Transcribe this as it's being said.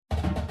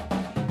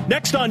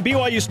Next on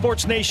BYU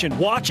Sports Nation,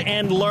 watch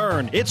and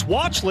learn. It's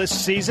watch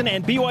list season,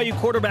 and BYU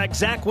quarterback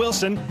Zach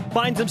Wilson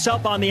finds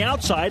himself on the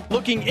outside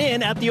looking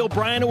in at the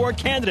O'Brien Award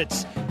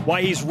candidates.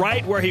 Why he's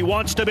right where he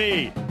wants to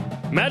be.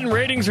 Madden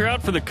ratings are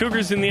out for the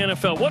Cougars in the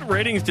NFL. What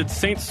ratings did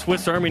Saints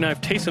Swiss Army knife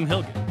Taysom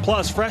Hill get?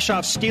 Plus, fresh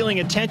off stealing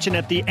attention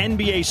at the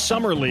NBA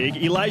Summer League,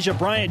 Elijah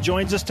Bryant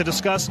joins us to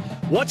discuss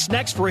what's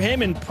next for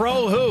him in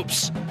pro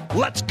hoops.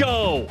 Let's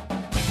go!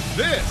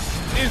 This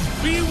is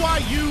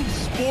BYU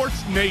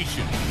Sports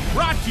Nation,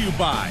 brought to you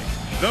by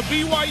The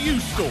BYU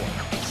Store,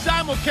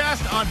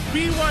 simulcast on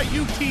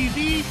BYU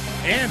TV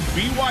and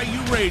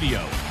BYU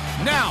Radio.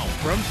 Now,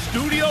 from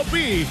Studio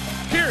B,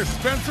 here's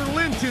Spencer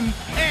Linton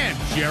and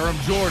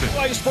Jerem Jordan.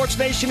 BYU Sports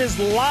Nation is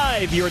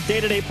live, your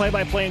day-to-day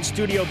play-by-play in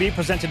Studio B,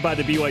 presented by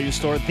the BYU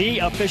Store, the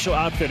official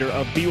outfitter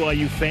of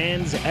BYU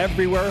fans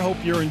everywhere. Hope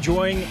you're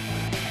enjoying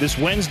this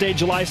Wednesday,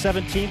 July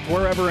 17th,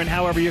 wherever and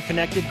however you're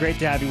connected. Great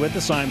to have you with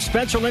us. I'm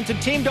Spencer Linton,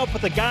 teamed up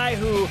with a guy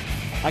who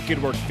I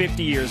could work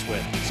 50 years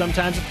with.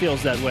 Sometimes it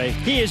feels that way.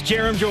 He is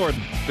Jerem Jordan.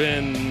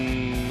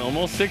 Been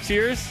almost 6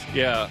 years?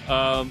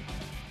 Yeah.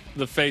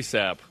 The Face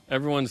app.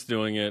 Everyone's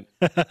doing it.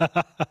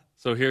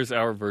 So here's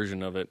our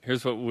version of it.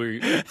 Here's what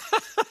we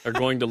are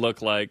going to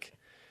look like.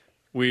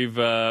 We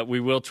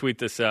will tweet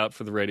this out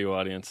for the radio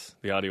audience,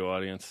 the audio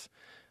audience.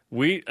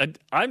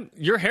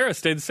 Your hair has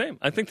stayed the same.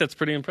 I think that's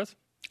pretty impressive.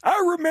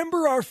 I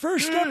remember our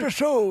first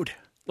episode.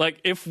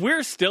 Like, if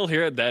we're still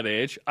here at that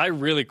age, I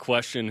really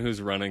question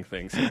who's running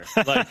things here.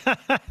 Like,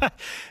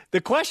 the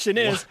question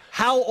is,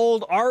 how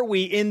old are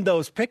we in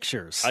those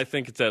pictures? I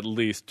think it's at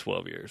least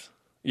 12 years.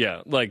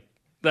 Yeah, like,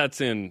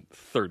 that's in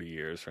 30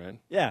 years, right?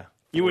 Yeah.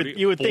 40,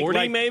 you would think 40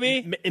 like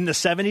maybe? In the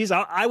 70s?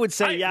 I would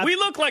say, yeah. We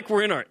look like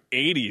we're in our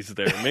 80s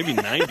there, maybe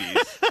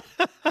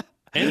 90s.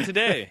 And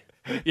today.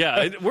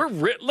 Yeah, we're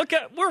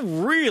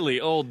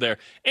really old there.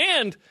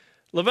 And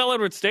LaVell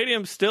Edwards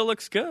Stadium still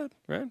looks good,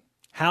 right?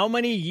 How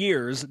many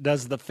years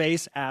does the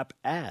Face app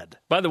add?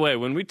 By the way,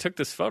 when we took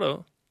this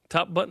photo,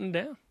 top button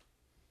down.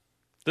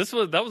 That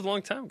was a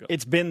long time ago.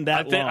 It's been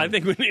that long. I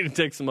think we need to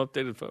take some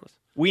updated photos.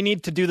 We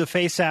need to do the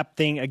Face app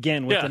thing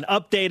again with an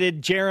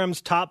updated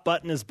Jerem's top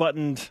button is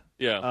buttoned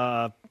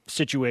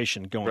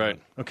situation going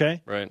on.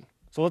 Okay? Right.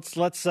 So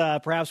let's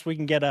perhaps we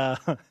can get our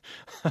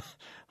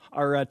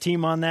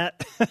team on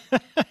that.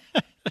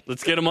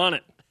 Let's get them on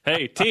it.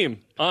 Hey,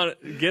 team,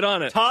 get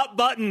on it. Top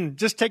button.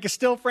 Just take a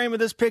still frame of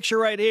this picture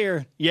right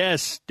here.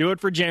 Yes, do it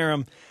for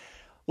Jerem.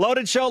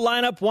 Loaded show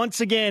lineup once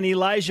again.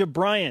 Elijah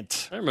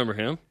Bryant. I remember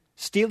him.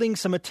 Stealing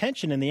some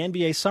attention in the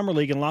NBA Summer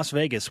League in Las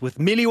Vegas with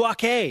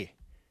Milwaukee.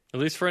 At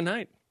least for a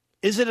night.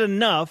 Is it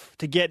enough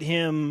to get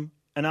him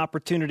an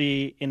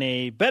opportunity in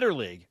a better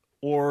league?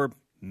 Or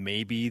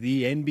maybe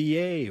the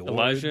NBA or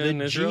Elijah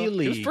the G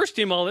League? He was first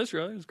team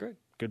All-Israel. He was great.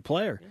 Good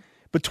player. Yeah.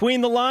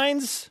 Between the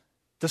Lines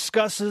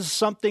discusses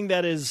something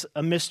that is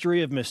a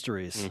mystery of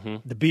mysteries.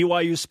 Mm-hmm. The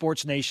BYU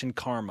Sports Nation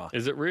karma.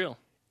 Is it real?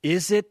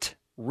 Is it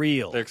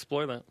real? They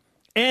explore that.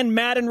 And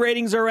Madden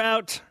ratings are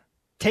out.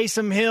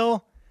 Taysom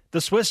Hill,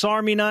 the Swiss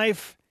Army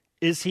knife.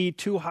 Is he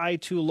too high,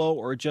 too low,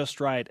 or just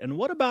right? And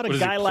what about a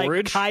guy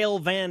like Kyle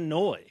Van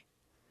Noy?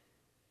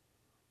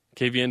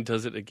 KVN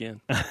does it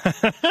again.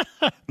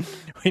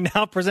 We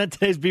now present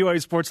today's BYU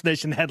Sports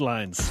Nation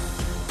headlines.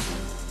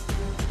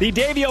 The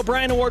Davey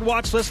O'Brien Award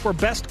watch list for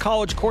best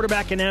college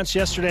quarterback announced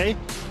yesterday.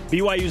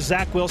 BYU's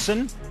Zach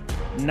Wilson,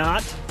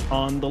 not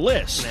on the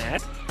list.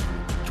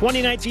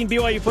 2019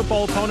 BYU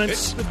football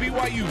opponents. It's the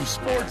BYU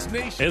Sports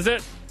Nation. Is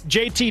it?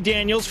 JT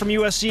Daniels from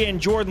USC and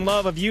Jordan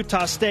Love of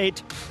Utah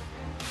State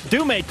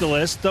do make the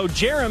list, though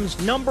Jerem's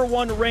number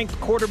one ranked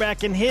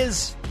quarterback in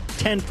his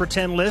 10 for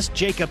 10 list,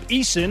 Jacob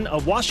Eason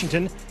of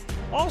Washington,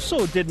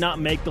 also did not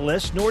make the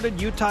list, nor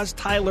did Utah's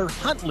Tyler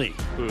Huntley.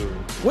 Ooh.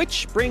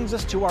 Which brings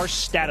us to our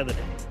stat of the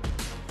day.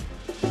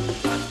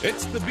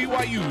 It's the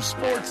BYU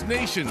Sports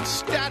Nation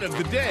stat of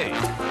the day.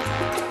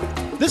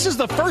 This is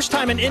the first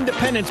time in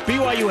Independence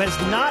BYU has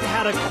not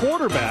had a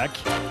quarterback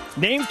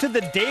named to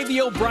the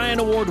Davey O'Brien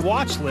Award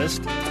watch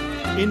list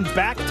in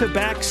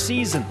back-to-back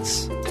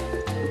seasons.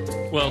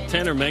 Well,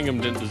 Tanner Mangum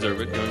didn't deserve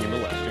it going into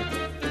last year.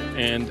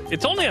 And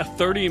it's only a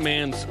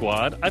 30-man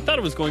squad. I thought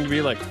it was going to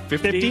be like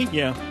 50.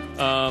 Yeah.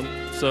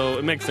 So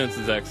it makes sense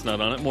that Zach's not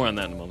on it. More on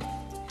that in a moment.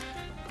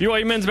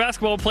 BYU men's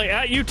basketball will play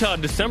at Utah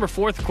December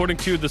 4th, according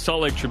to the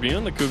Salt Lake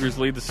Tribune. The Cougars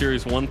lead the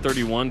series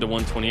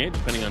 131-128,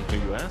 depending on who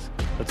you ask.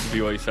 That's the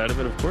BYU side of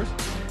it, of course.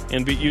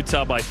 And beat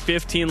Utah by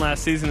 15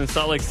 last season in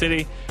Salt Lake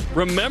City.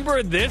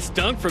 Remember this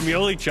dunk from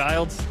Yoli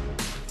Childs?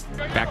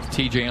 Back to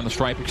TJ on the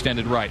stripe,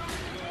 extended right.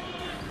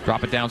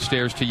 Drop it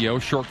downstairs to Yo,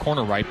 short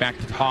corner right. Back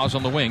to Haas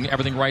on the wing,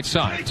 everything right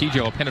side.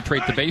 TJ will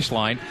penetrate the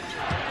baseline.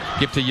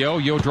 Give to Yo.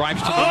 Yo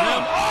drives to the rim.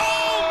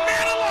 Oh,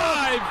 man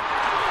alive!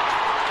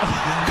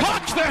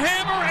 Cocks the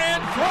hammer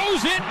and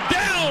throws it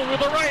down with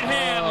the right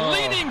hand.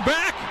 Leaning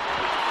back.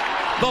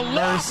 The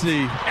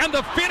mercy. And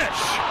the finish.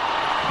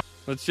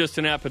 It's just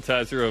an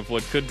appetizer of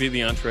what could be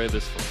the entree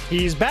this fall.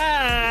 He's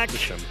back.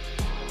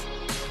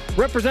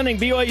 Representing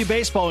BYU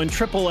baseball in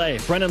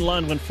AAA, Brennan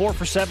Lund went 4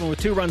 for 7 with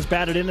 2 runs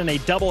batted in a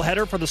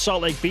doubleheader for the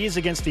Salt Lake Bees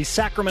against the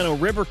Sacramento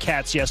River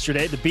Cats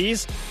yesterday. The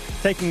Bees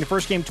taking the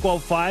first game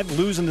 12-5,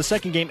 losing the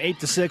second game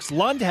 8-6.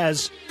 Lund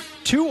has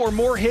 2 or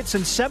more hits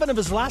in 7 of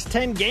his last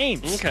 10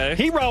 games. Okay.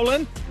 He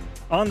rolling.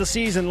 On the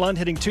season, Lund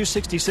hitting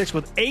 .266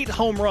 with 8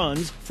 home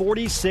runs,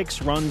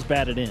 46 runs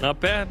batted in. Not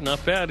bad,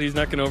 not bad. He's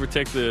not going to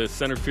overtake the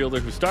center fielder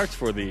who starts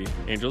for the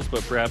Angels,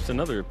 but perhaps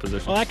another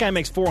position. Well, that guy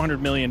makes $400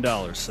 million,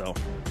 so...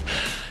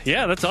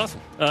 Yeah, that's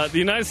awesome. The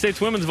United States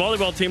women's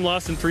volleyball team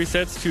lost in 3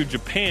 sets to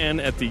Japan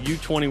at the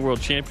U20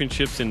 World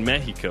Championships in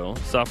Mexico.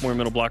 Sophomore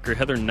middle blocker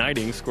Heather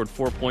Knighting scored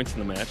 4 points in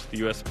the match. The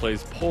U.S.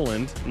 plays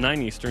Poland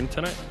 9 Eastern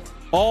tonight.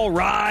 All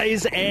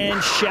rise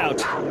and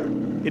shout.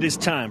 It is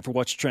time for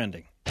What's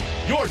Trending.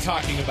 You're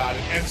talking about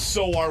it, and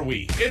so are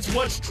we. It's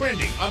What's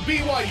Trending on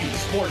BYU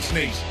Sports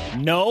Nation.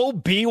 No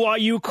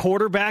BYU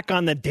quarterback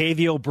on the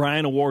Davey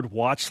O'Brien Award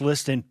watch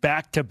list in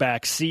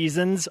back-to-back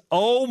seasons.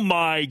 Oh,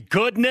 my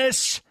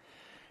goodness.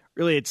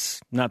 Really,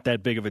 it's not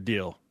that big of a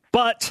deal.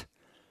 But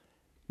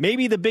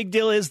maybe the big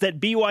deal is that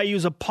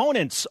BYU's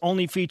opponents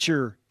only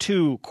feature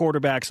 2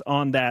 quarterbacks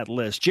on that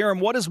list.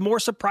 Jerem, what is more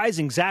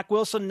surprising, Zach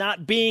Wilson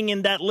not being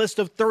in that list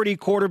of 30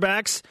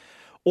 quarterbacks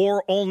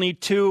or only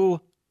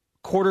 2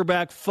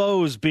 quarterback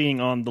foes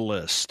being on the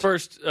list?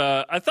 First,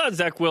 I thought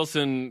Zach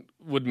Wilson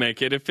would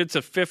make it. If it's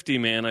a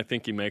 50-man, I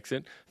think he makes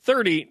it.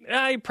 30,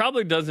 he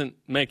probably doesn't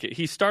make it.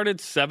 He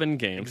started 7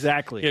 games.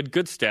 Exactly. He had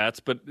good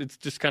stats, but it's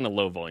just kind of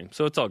low volume,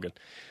 so it's all good.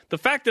 The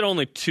fact that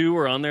only 2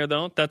 are on there,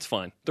 though, that's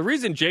fine. The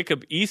reason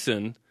Jacob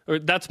Eason, or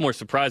that's more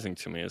surprising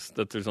to me, is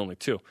that there's only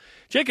 2.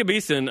 Jacob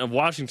Eason of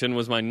Washington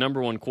was my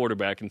number 1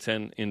 quarterback in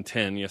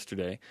 10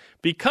 yesterday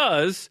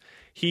because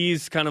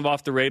he's kind of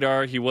off the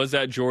radar. He was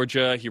at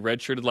Georgia. He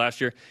redshirted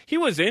last year. He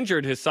was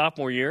injured his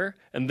sophomore year,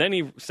 and then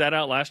he sat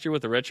out last year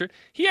with a redshirt.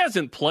 He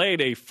hasn't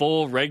played a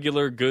full,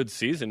 regular, good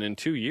season in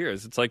 2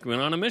 years. It's like he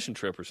went on a mission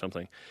trip or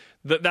something.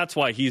 That's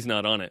why he's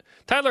not on it.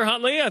 Tyler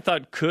Huntley, I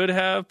thought, could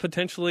have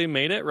potentially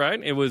made it,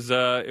 right? It was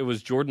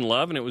Jordan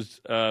Love, and it was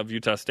of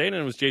Utah State,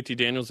 and it was JT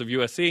Daniels of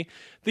USC.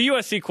 The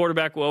USC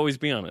quarterback will always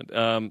be on it.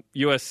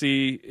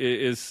 USC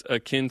is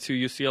akin to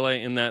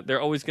UCLA in that they're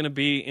always going to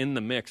be in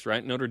the mix,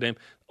 right? Notre Dame,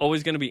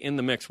 always going to be in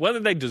the mix, whether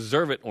they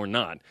deserve it or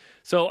not.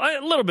 So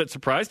I'm a little bit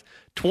surprised.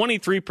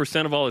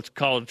 23% of all its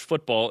college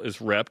football is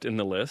repped in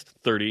the list,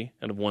 30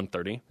 out of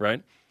 130,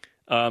 right?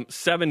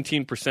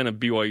 17% of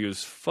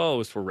BYU's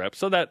foes were reps,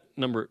 so that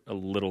number a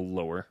little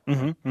lower.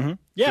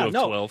 Yeah,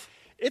 no. 12.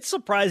 It's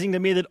surprising to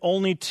me that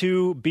only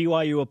 2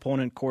 BYU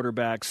opponent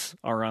quarterbacks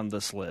are on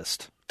this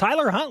list.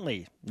 Tyler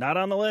Huntley, not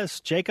on the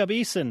list. Jacob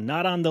Eason,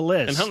 not on the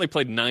list. And Huntley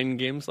played 9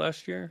 games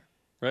last year,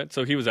 right?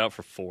 So he was out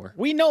for 4.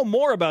 We know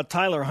more about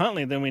Tyler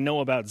Huntley than we know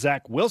about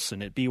Zach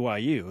Wilson at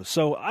BYU.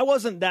 So I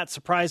wasn't that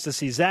surprised to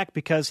see Zach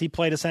because he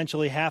played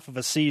essentially half of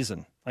a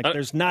season.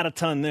 There's not a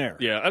ton there.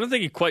 Yeah, I don't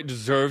think he quite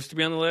deserves to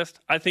be on the list.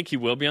 I think he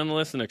will be on the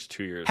list the next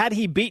 2 years. Had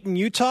he beaten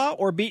Utah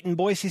or beaten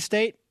Boise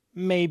State,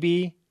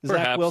 maybe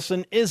Zach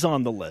Wilson is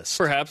on the list.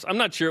 Perhaps. I'm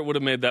not sure it would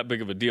have made that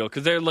big of a deal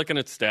because they're looking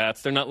at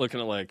stats. They're not looking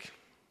at,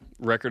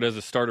 record as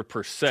a starter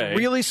per se. It's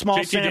a really small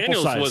JT sample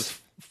Daniels size. Was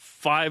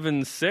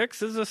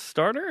 5-6 as a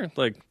starter.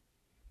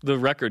 The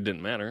record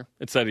didn't matter.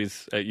 It said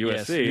he's at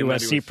USC.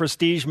 Yes, USC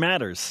prestige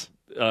matters.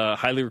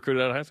 Highly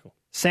recruited out of high school.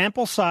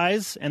 Sample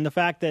size and the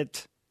fact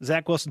that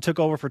Zach Wilson took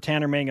over for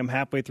Tanner Mangum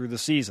halfway through the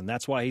season.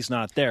 That's why he's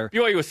not there.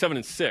 BYU was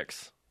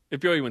 7-6. If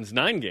BYU wins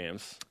 9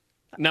 games,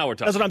 now we're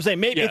talking. That's what I'm saying.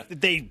 Maybe if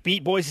they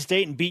beat Boise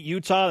State and beat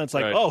Utah, it's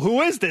like, oh,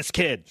 who is this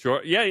kid?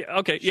 Sure. Yeah.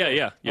 Okay. Sure.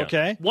 Yeah.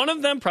 Okay. One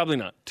of them, probably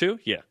not. 2,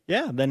 yeah.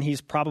 Yeah, then he's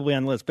probably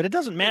on the list. But it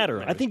doesn't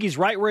matter. I think he's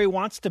right where he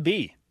wants to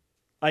be.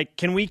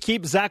 Can we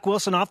keep Zach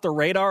Wilson off the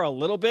radar a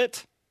little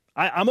bit?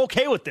 I'm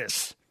okay with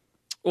this.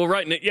 Well,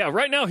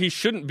 right now he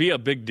shouldn't be a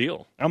big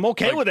deal. I'm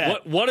okay with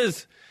that. What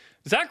is...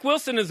 Zach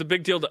Wilson is a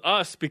big deal to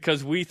us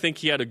because we think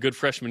he had a good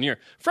freshman year.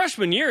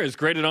 Freshman year is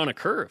graded on a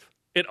curve.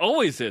 It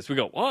always is. We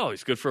go, oh,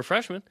 he's good for a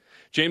freshman.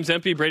 James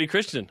Empey, Brady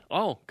Christensen,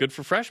 oh, good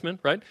for freshmen,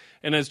 right?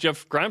 And as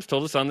Jeff Grimes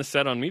told us on the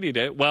set on Media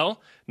Day,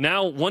 well,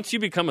 now once you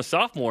become a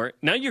sophomore,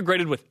 now you're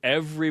graded with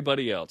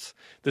everybody else.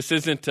 This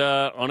isn't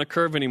on a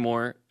curve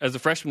anymore. As a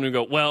freshman, we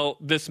go, well,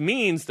 this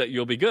means that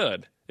you'll be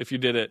good if you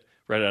did it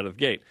right out of the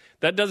gate.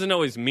 That doesn't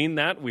always mean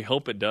that. We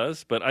hope it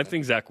does. But I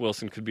think Zach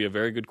Wilson could be a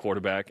very good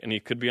quarterback, and he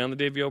could be on the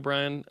Davey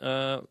O'Brien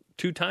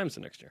 2 times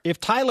the next year. If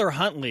Tyler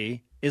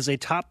Huntley is a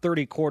top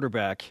 30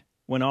 quarterback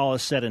when all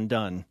is said and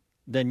done,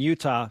 then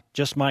Utah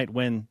just might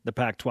win the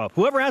Pac-12.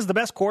 Whoever has the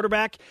best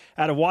quarterback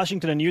out of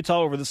Washington and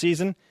Utah over the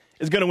season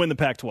is going to win the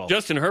Pac-12.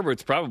 Justin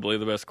Herbert's probably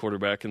the best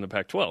quarterback in the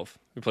Pac-12.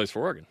 He plays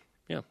for Oregon.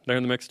 Yeah, they're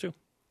in the mix too.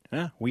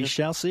 Yeah, we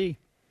shall see.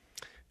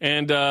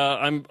 And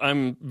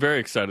I'm very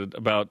excited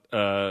about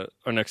our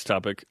next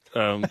topic.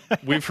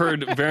 We've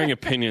heard varying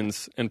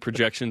opinions and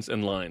projections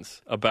and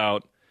lines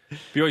about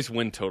BYU's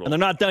win total. And they're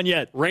not done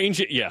yet.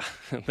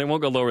 They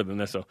won't go lower than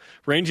this, though.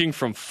 Ranging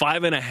from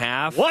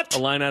 5.5. What? A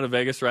line out of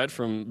Vegas, right?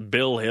 From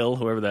Bill Hill,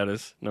 whoever that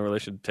is. No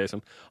relation to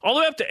Taysom. All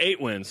the way up to 8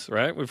 wins,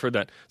 right? We've heard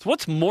that. So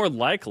what's more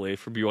likely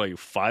for BYU,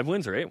 5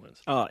 wins or 8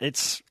 wins?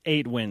 It's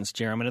 8 wins,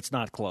 Jeremy, and it's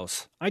not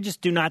close. I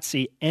just do not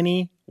see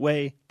any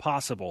way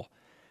possible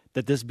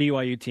that this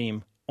BYU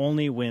team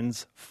only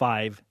wins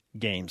 5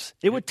 games.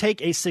 It would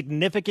take a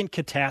significant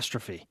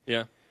catastrophe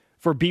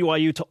for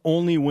BYU to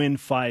only win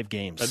 5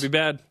 games. That'd be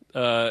bad.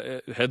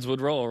 Heads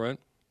would roll, right?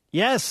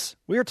 Yes,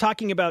 we are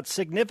talking about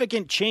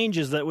significant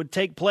changes that would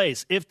take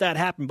place if that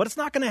happened, but it's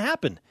not going to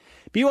happen.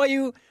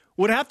 BYU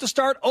would have to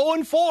start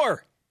 0-4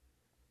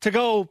 to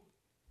go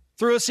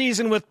through a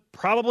season with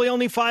probably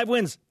only 5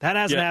 wins. That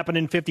hasn't happened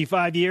in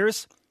 55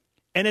 years,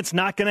 and it's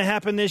not going to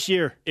happen this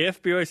year.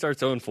 If BYU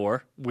starts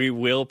 0-4, we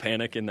will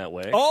panic in that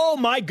way. Oh,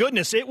 my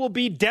goodness. It will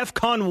be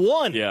DEFCON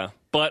 1. Yeah,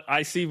 but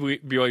I see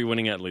BYU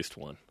winning at least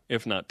 1,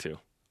 if not 2.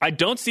 I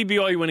don't see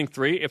BYU winning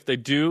 3. If they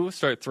do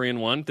start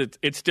 3-1,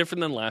 it's different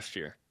than last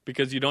year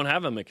because you don't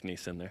have a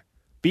McNeese in there.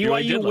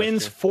 BYU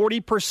wins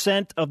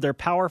 40% of their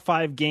Power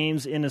 5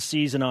 games in a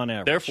season on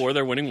average. Therefore,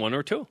 they're winning 1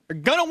 or 2. They're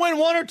going to win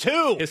 1 or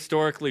 2.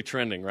 Historically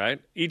trending,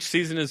 right? Each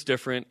season is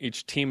different.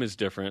 Each team is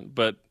different.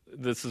 But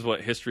this is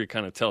what history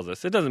kind of tells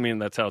us. It doesn't mean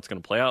that's how it's going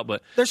to play out.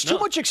 But there's too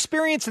much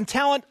experience and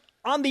talent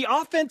on the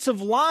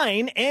offensive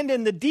line and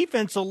in the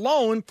defense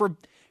alone for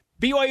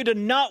BYU to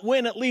not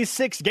win at least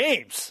 6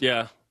 games.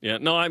 Yeah.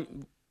 No,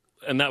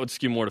 and that would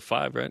skew more to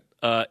 5, right?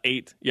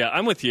 8. Yeah,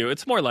 I'm with you.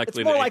 It's more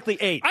likely. It's more likely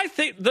 8. I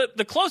think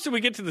the closer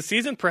we get to the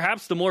season,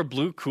 perhaps the more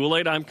blue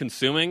Kool-Aid I'm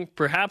consuming.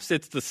 Perhaps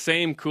it's the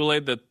same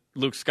Kool-Aid that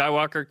Luke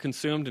Skywalker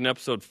consumed in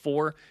episode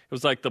 4. It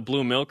was like the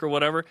blue milk or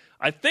whatever.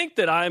 I think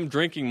that I'm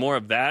drinking more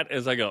of that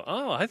as I go,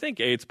 I think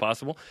 8's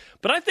possible.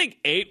 But I think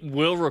 8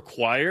 will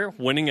require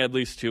winning at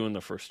least 2 in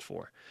the first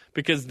 4.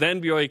 Because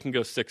then BYU can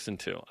go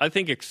 6-2. I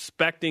think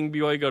expecting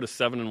BYU go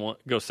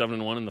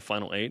 7-1 in the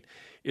final 8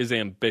 is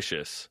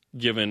ambitious,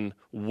 given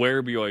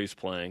where BYU is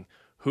playing,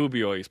 who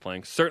BYU is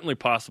playing. Certainly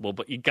possible,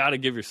 but you got to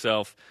give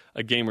yourself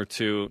a game or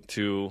two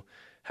to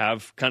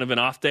have kind of an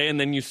off day, and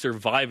then you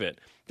survive it.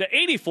 The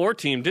 84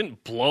 team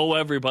didn't blow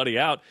everybody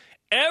out.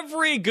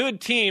 Every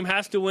good team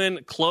has to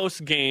win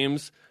close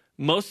games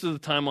most of the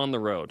time on the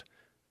road.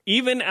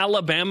 Even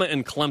Alabama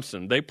and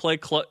Clemson, they play.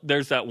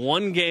 There's that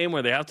one game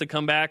where they have to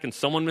come back and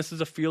someone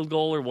misses a field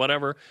goal or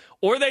whatever,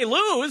 or they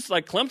lose.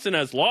 Like Clemson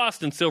has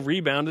lost and still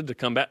rebounded to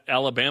come back.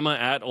 Alabama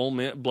at Ole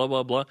Miss, blah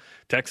blah blah.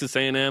 Texas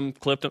A&M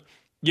clipped them.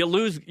 You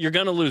lose. You're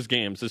going to lose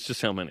games. It's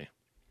just how many.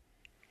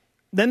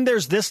 Then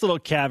there's this little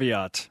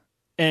caveat,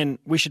 and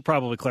we should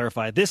probably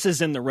clarify. This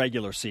is in the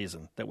regular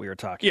season that we were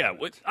talking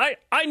about.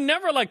 I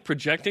never like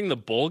projecting the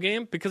bowl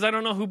game because I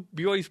don't know who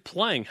BYU's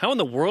playing. How in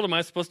the world am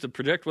I supposed to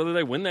project whether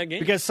they win that game?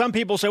 Because some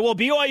people say, well,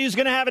 BYU's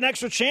going to have an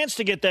extra chance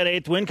to get that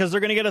 8th win because they're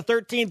going to get a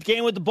 13th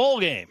game with the bowl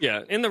game.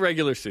 Yeah, in the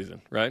regular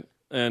season, right?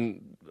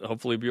 And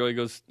hopefully BYU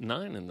goes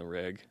 9 in the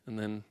reg and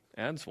then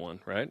adds 1,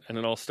 right? And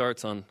it all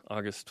starts on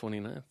August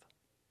 29th.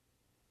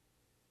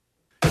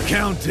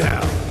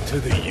 Countdown to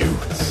the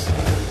Utes.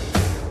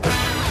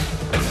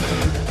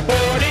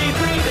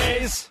 43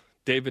 days.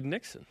 David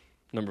Nixon,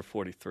 number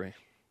 43.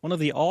 One of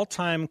the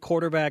all-time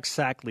quarterback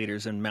sack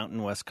leaders in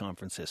Mountain West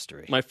Conference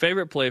history. My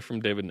favorite play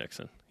from David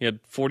Nixon, he had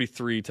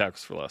 43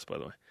 tackles for loss, by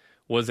the way,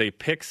 was a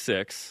pick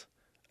 6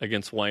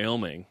 against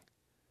Wyoming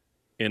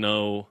in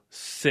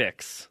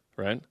 2006,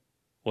 right?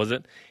 Was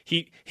it?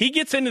 He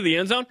gets into the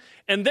end zone,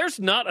 and there's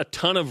not a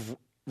ton of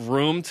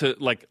room to,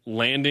 like,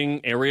 landing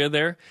area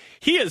there.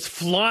 He is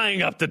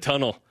flying up the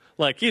tunnel.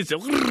 Like, he's,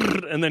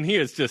 and then he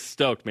is just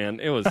stoked, man.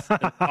 It was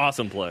an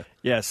awesome play.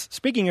 Yes.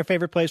 Speaking of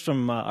favorite plays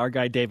from our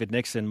guy David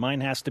Nixon,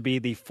 mine has to be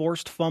the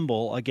forced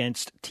fumble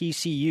against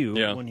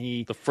TCU when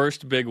he... The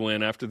first big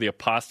win after the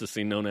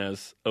apostasy known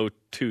as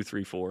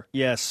 0234.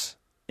 Yes,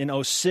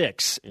 in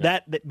 06. Yeah.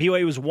 That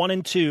BYU was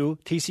 1-2.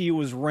 TCU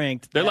was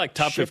ranked. They're like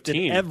top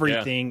 15.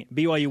 Everything.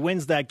 Yeah. BYU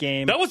wins that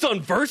game. That was on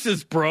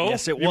Versus, bro.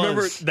 Yes, it was. You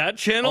remember that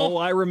channel? Oh,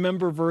 I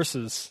remember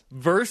Versus.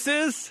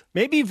 Versus?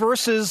 Maybe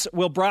Versus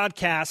will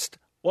broadcast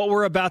what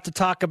we're about to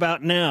talk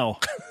about now,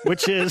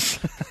 which is...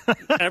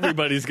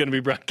 Everybody's going to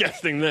be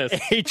broadcasting this.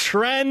 A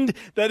trend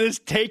that is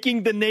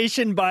taking the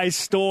nation by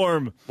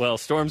storm. Well,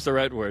 storm's the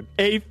right word.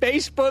 A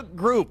Facebook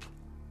group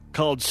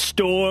called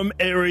Storm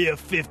Area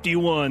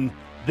 51.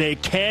 They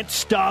can't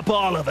stop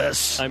all of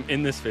us. I'm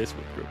in this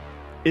Facebook group.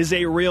 Is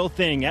a real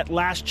thing. At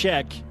last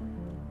check,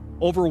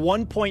 over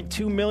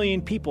 1.2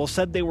 million people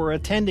said they were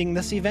attending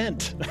this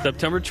event.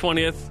 September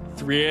 20th,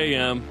 3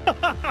 a.m.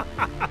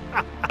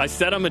 I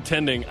said I'm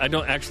attending. I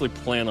don't actually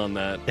plan on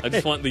that. I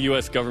just want the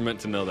U.S. government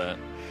to know that.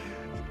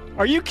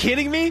 Are you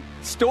kidding me?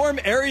 Storm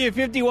Area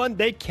 51,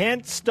 they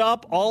can't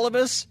stop all of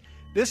us?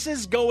 This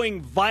is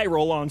going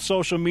viral on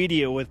social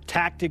media with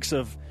tactics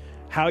of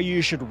how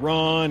you should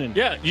run. And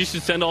yeah, you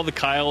should send all the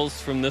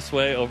Kyles from this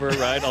way over,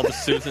 right? All the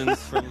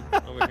Susans from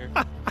over here.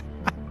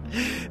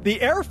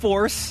 The Air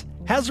Force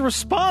has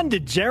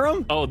responded,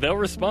 Jerem. Oh, they'll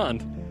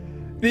respond.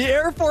 The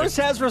Air Force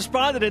has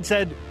responded and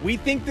said, we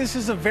think this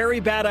is a very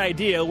bad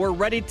idea. We're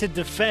ready to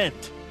defend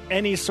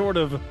any sort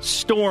of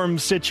storm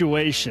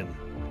situation.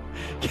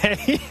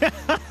 Okay?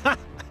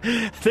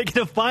 They're going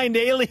to find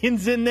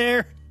aliens in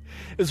there?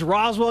 Is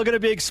Roswell going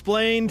to be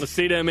explained? Let's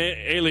see them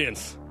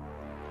aliens.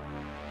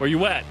 Where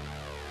you at?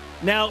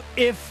 Now,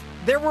 if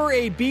there were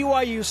a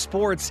BYU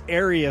Sports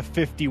Area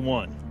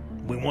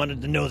 51, we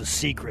wanted to know the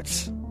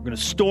secrets. We're going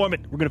to storm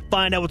it. We're going to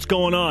find out what's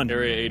going on.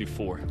 Area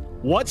 84.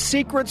 What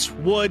secrets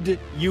would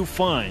you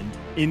find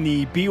in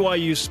the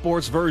BYU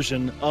Sports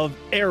version of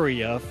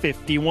Area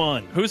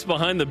 51? Who's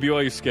behind the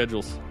BYU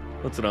schedules?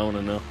 That's what I want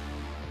to know.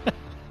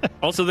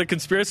 Also, the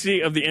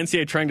conspiracy of the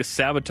NCAA trying to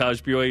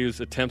sabotage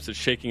BYU's attempts at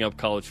shaking up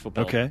college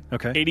football. Okay.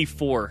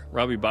 84,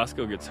 Robbie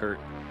Bosco gets hurt.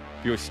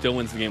 BYU still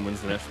wins the game, wins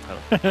the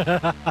national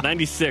title.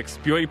 96,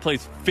 BYU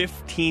plays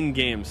 15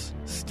 games,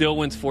 still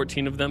wins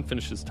 14 of them,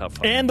 finishes top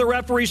 5. And the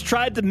referees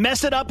tried to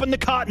mess it up in the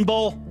Cotton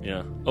Bowl.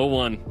 Yeah.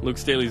 01, Luke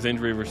Staley's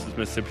injury versus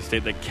Mississippi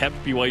State that kept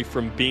BYU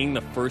from being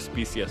the first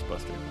BCS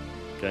buster.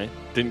 Okay?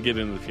 Didn't get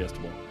into the Fiesta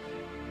Bowl.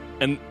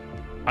 And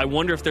I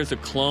wonder if there's a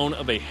clone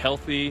of a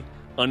healthy,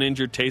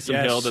 uninjured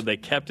Taysom Hill that they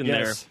kept in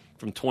there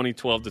from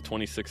 2012 to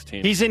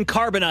 2016. He's in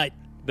carbonite.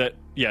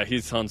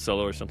 He's Han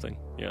Solo or something.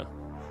 Yeah.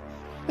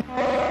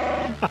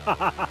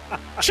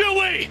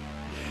 Chewie!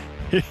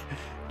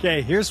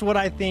 Okay, here's what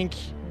I think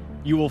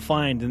you will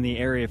find in the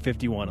Area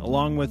 51,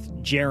 along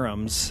with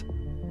Jerem's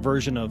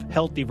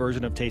healthy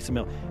version of Taysom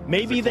Hill.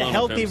 Maybe the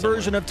healthy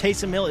version of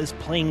Taysom Hill is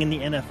playing in the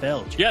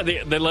NFL. Yeah,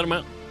 they let him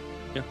out.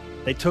 Yeah,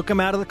 they took him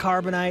out of the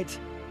carbonite.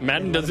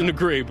 Madden doesn't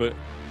agree, but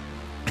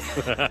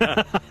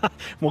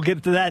we'll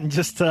get to that in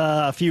just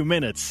a few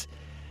minutes.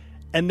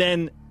 And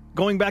then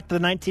going back to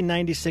the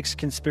 1996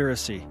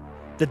 conspiracy,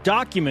 the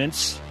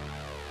documents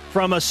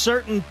from a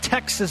certain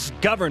Texas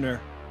governor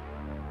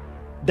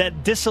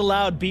that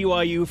disallowed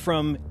BYU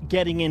from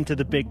getting into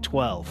the Big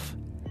 12.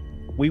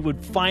 We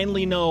would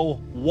finally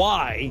know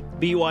why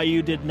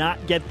BYU did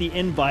not get the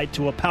invite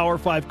to a Power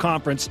 5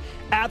 conference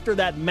after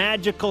that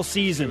magical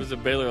season. He was a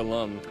Baylor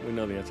alum. We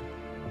know the answer.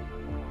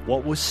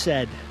 What was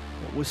said?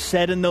 What was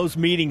said in those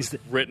meetings?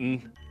 That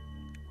written.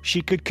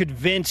 She could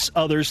convince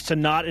others to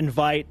not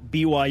invite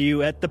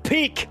BYU at the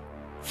peak.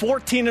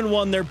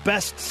 14-1, their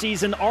best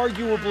season,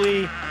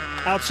 arguably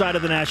outside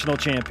of the national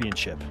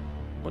championship.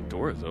 What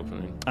door is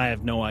opening? I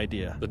have no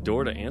idea. The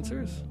door to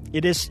answers?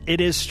 It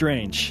is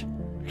strange.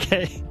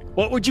 Okay.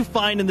 What would you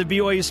find in the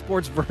BYU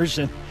Sports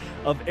version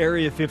of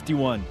Area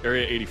 51?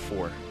 Area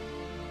 84.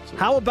 So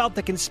how about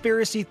the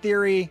conspiracy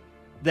theory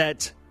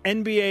that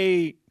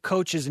NBA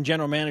coaches and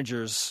general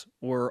managers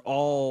were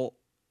all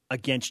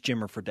against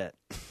Jimmer Fredette?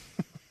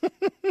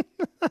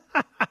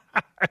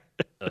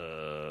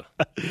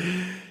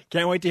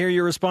 Can't wait to hear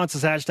your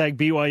responses. Hashtag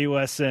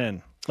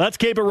BYUSN. Let's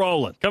keep it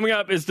rolling. Coming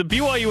up, is the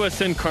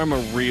BYUSN karma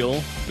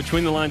real?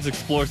 Between the Lines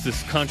explores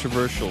this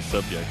controversial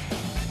subject.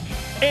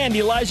 And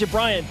Elijah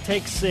Bryant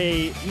takes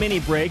a mini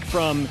break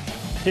from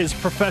his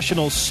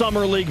professional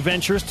summer league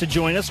ventures to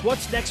join us.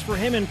 What's next for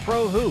him in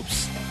pro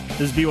hoops?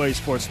 This is BYU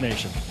Sports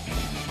Nation.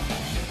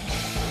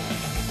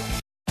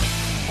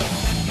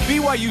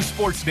 BYU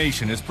Sports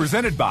Nation is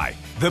presented by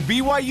The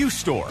BYU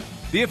Store,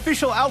 the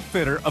official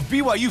outfitter of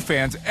BYU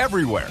fans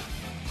everywhere.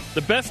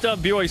 The Best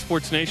of BYU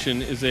Sports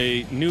Nation is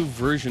a new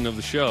version of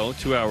the show,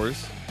 2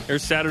 hours.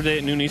 Airs Saturday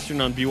at noon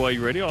Eastern on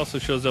BYU Radio. Also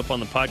shows up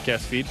on the podcast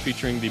feed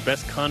featuring the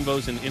best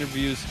convos and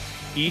interviews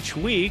each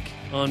week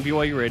on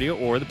BYU Radio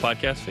or the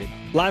podcast feed.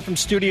 Live from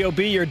Studio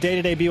B, your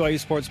day-to-day BYU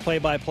Sports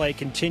play-by-play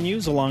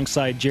continues.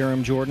 Alongside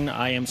Jerem Jordan,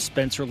 I am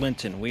Spencer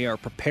Linton. We are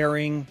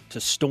preparing to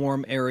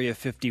storm Area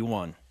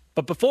 51.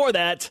 But before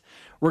that,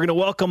 we're going to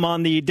welcome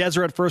on the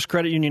Deseret First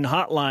Credit Union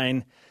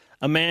hotline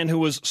a man who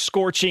was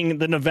scorching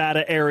the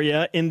Nevada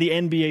area in the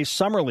NBA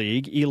Summer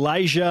League,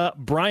 Elijah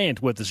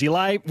Bryant, with us.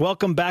 Eli,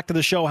 welcome back to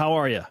the show. How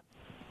are you?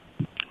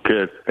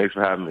 Good. Thanks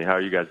for having me. How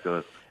are you guys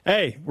doing?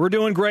 Hey, we're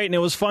doing great, and it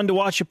was fun to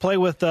watch you play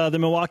with the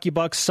Milwaukee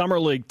Bucks Summer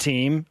League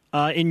team.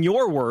 In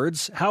your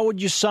words, how would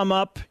you sum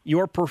up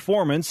your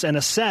performance and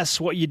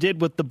assess what you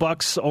did with the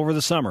Bucks over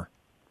the summer?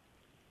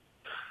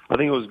 I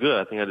think it was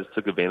good. I think I just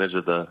took advantage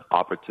of the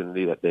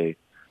opportunity that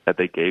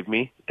they gave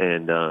me,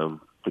 and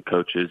the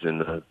coaches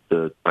and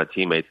my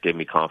teammates gave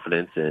me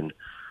confidence and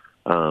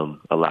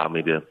allowed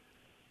me to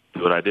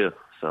do what I do.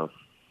 So,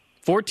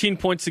 14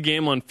 points a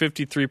game on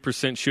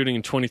 53% shooting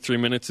in 23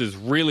 minutes is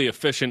really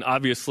efficient.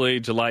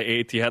 Obviously, July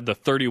 8th, you had the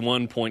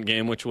 31-point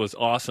game, which was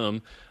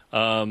awesome.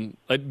 Do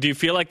you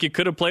feel like you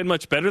could have played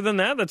much better than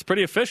that? That's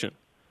pretty efficient.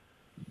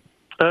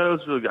 It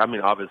was really good. I mean,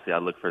 obviously, I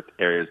look for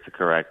areas to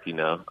correct,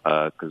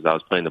 because I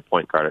was playing the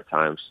point guard at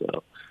times.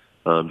 So,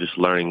 just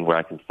learning where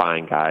I can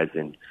find guys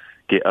and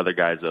get other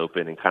guys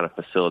open and kind of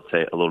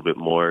facilitate a little bit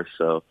more.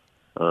 So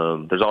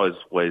there's always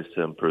ways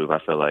to improve, I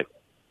feel like.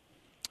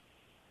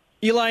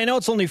 Eli, I know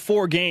it's only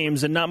 4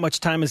 games and not much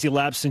time has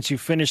elapsed since you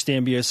finished the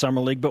NBA Summer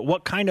League, but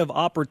what kind of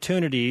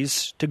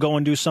opportunities to go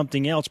and do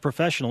something else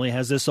professionally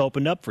has this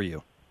opened up for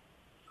you?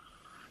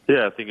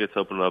 Yeah, I think it's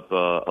opened up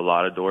a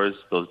lot of doors.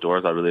 Those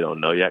doors I really don't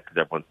know yet because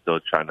everyone's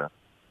still trying to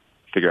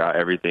figure out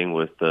everything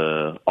with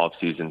the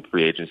off-season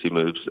free agency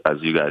moves. As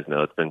you guys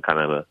know, it's been kind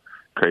of a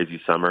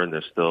crazy summer, and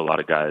there's still a lot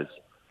of guys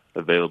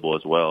available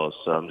as well.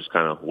 So I'm just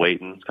kind of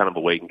waiting. It's kind of a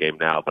waiting game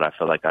now, but I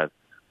feel like I've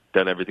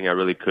done everything I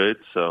really could.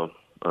 So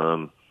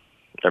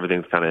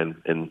everything's kind of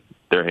in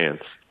their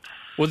hands.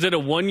 Was it a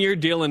one-year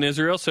deal in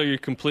Israel, so you're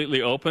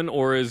completely open,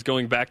 or is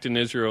going back to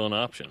Israel an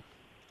option?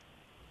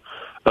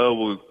 Oh,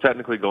 well,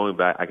 technically going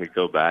back, I could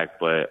go back,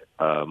 but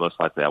most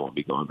likely I won't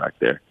be going back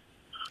there.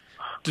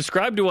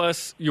 Describe to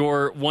us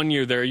your 1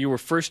 year there. You were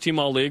first team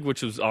All-League,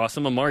 which was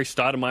awesome. Amari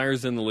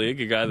Stoudemire's in the league,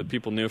 a guy that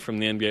people knew from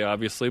the NBA,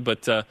 obviously.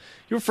 But you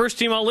were first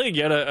team All-League.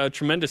 You had a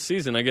tremendous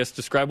season. I guess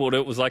describe what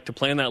it was like to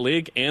play in that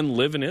league and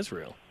live in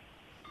Israel.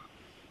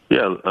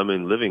 Yeah, I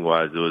mean,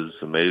 living-wise, it was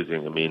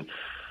amazing. I mean,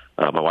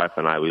 my wife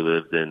and I, we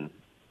lived in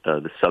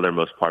the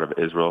southernmost part of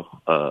Israel,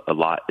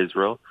 Eilat,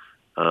 Israel.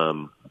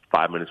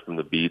 5 minutes from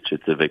the beach.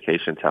 It's a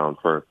vacation town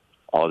for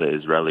all the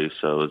Israelis,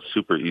 so it's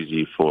super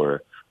easy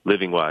for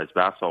living-wise.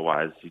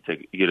 Basketball-wise, you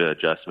get an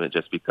adjustment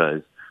just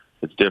because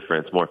it's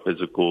different. It's more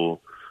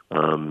physical.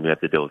 You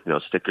have to deal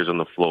with, stickers on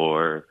the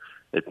floor.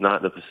 It's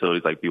not the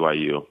facilities like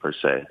BYU, per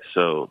se.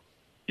 So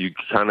you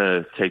kind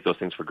of take those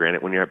things for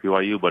granted when you're at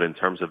BYU, but in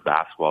terms of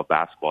basketball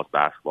is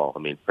basketball. I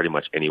mean, pretty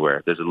much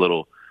anywhere. There's a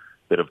little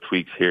bit of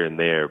tweaks here and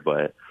there,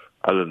 but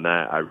other than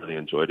that, I really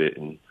enjoyed it,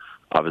 and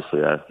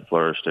obviously I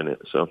flourished in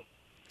it. So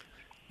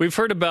we've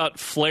heard about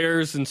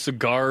flares and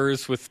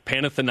cigars with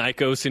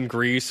Panathinaikos in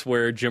Greece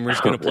where Jimmer's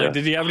going to play. Yeah.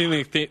 Did you have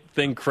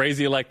anything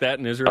crazy like that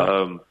in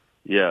Israel?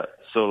 Yeah.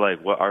 So,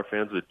 what our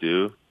fans would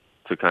do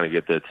to kind of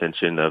get the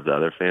attention of the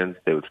other fans,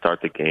 they would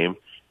start the game,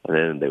 and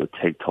then they would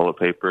take toilet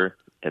paper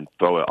and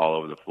throw it all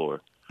over the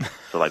floor.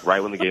 So,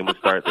 right when the game would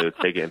start, they would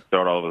take it and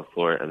throw it all over the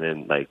floor, and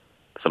then,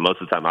 so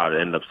most of the time I would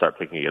end up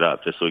picking it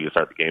up just so we could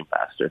start the game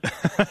faster.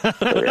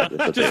 So,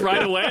 yeah, just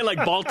right away,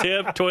 ball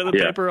tip, toilet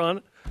paper on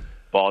it?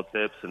 Ball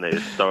tips, and they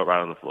just throw it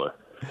right on the floor.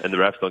 And the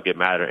refs don't get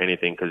mad or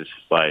anything because it's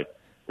just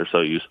they're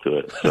so used to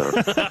it. So.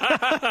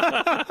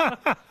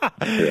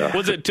 Yeah.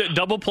 Was it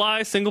double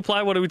ply, single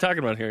ply? What are we talking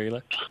about here,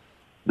 Eli?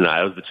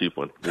 No, it was the cheap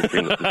one,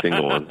 the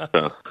single one.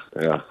 So,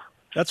 yeah.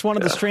 That's one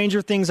of the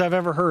stranger things I've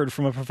ever heard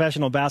from a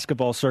professional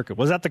basketball circuit.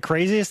 Was that the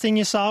craziest thing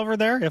you saw over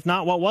there? If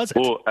not, what was it?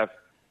 Well,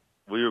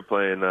 we were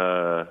playing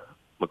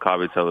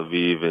Maccabi Tel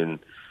Aviv,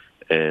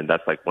 and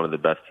that's one of the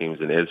best teams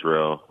in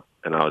Israel.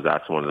 And I was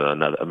asking one of the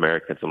another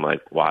Americans, I'm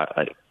like, why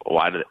did?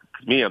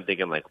 Cause me, I'm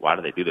thinking why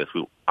do they do this?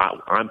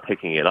 I'm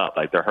picking it up,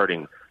 they're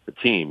hurting the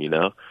team, And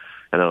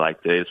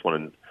they're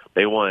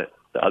they want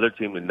the other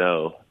team to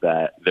know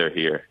that they're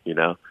here, And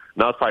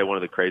that was probably one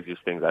of the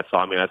craziest things I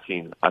saw. I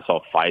mean, I saw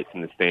fights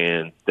in the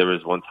stands. There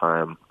was one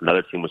time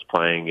another team was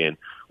playing, and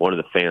one of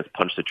the fans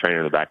punched the trainer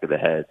in the back of the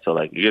head. So,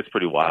 it gets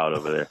pretty wild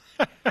over there.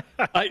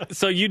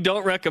 So you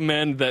don't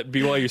recommend that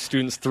BYU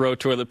students throw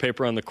toilet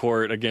paper on the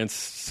court against,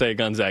 say,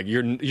 Gonzaga?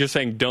 You're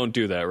saying don't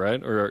do that,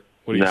 right? Or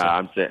what are you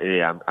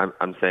saying?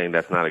 I'm saying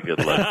that's not a good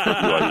look for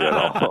BYU at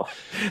all.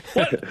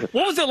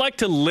 What was it like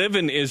to live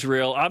in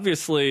Israel?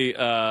 Obviously,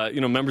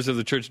 members of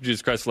the Church of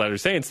Jesus Christ of Latter-day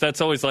Saints, that's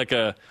always like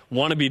a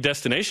wannabe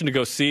destination to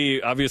go see,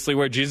 obviously,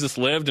 where Jesus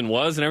lived and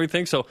was and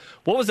everything. So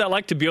what was that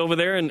like to be over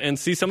there and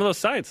see some of those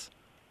sites?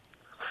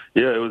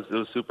 Yeah, it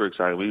was super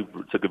exciting. We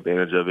took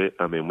advantage of it.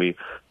 I mean, we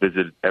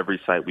visited every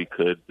site we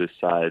could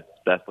besides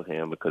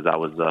Bethlehem because I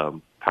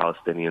was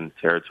Palestinian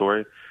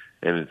territory,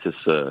 and it's just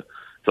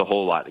it's a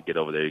whole lot to get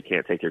over there. You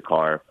can't take your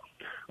car.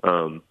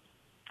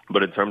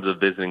 But in terms of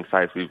visiting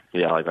sites,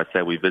 like I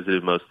said, we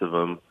visited most of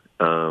them.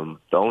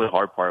 The only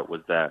hard part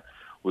was that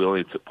we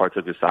only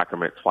partook of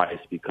sacrament twice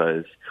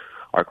because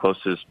our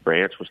closest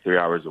branch was 3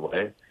 hours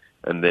away,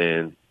 and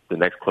then the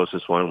next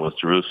closest one was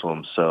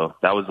Jerusalem. So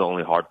that was the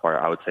only hard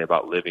part, I would say,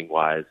 about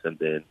living-wise. And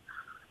then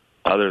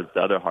the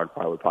other hard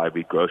part would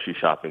probably be grocery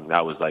shopping.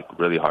 That was,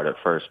 really hard at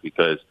first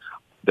because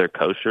they're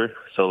kosher.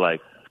 So,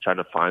 trying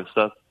to find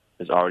stuff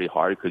is already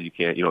hard because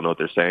you don't know what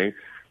they're saying.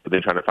 But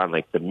then trying to find,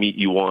 the meat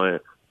you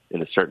want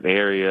in a certain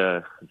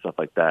area and stuff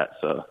like that.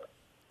 So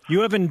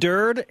you have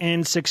endured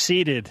and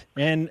succeeded.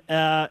 And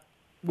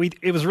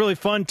it was really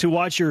fun to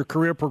watch your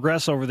career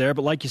progress over there.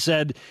 But like you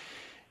said,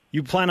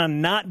 you plan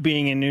on not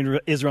being in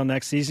Israel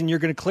next season. You're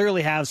going to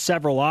clearly have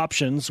several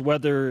options,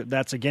 whether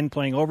that's, again,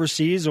 playing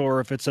overseas or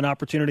if it's an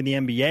opportunity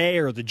in the NBA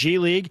or the G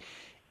League.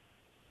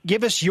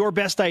 Give us your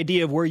best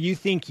idea of where you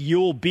think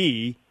you'll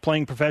be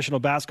playing professional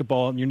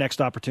basketball in your next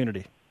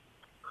opportunity.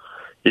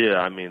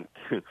 Yeah, I mean,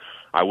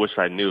 I wish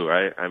I knew,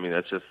 right? I mean,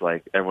 that's just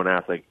everyone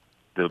asks,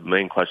 the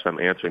main question I'm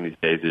answering these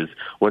days is,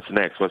 what's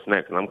next? What's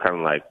next? And I'm kind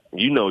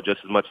of just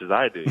as much as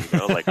I do,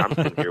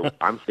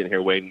 I'm sitting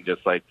here waiting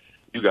just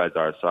you guys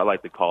are. So I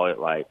like to call it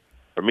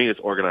for me, it's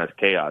organized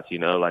chaos,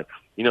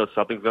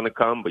 something's going to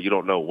come, but you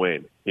don't know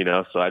when,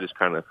 so I just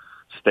kind of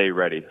stay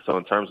ready. So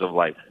in terms of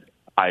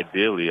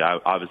ideally,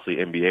 obviously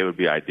NBA would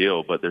be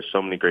ideal, but there's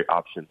so many great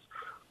options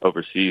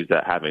overseas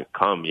that haven't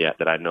come yet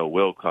that I know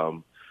will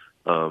come.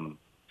 So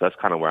that's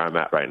kind of where I'm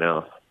at right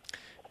now.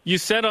 You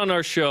said on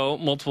our show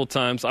multiple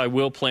times, I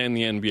will play in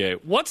the NBA.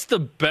 What's the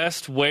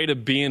best way to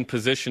be in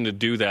position to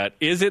do that?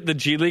 Is it the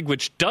G League,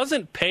 which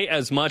doesn't pay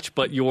as much,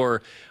 but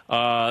you're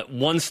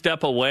one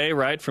step away,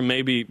 right, from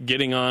maybe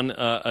getting on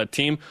a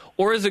team?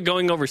 Or is it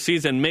going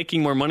overseas and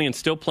making more money and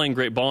still playing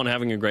great ball and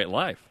having a great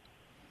life?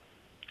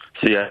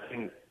 See, I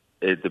think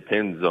it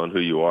depends on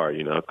who you are,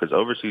 because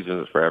overseas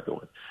isn't for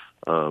everyone.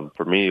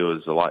 For me, it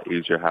was a lot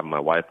easier having my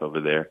wife over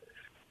there.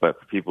 But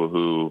for people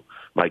who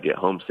might get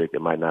homesick,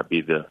 it might not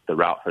be the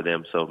route for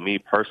them. So me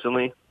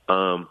personally,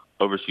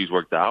 overseas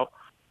worked out.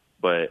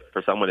 But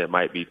for someone that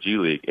might be G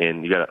League,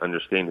 and you got to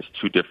understand it's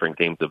two different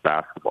games of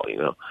basketball.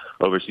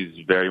 Overseas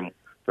is very,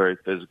 very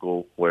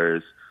physical,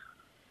 whereas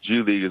G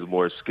League is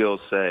more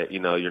skill set.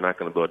 You're not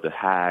going to be able to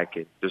hack.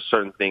 And there's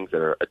certain things that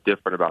are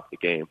different about the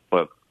game.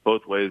 But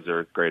both ways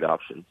are great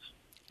options.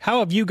 How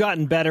have you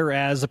gotten better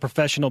as a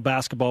professional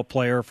basketball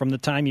player from the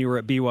time you were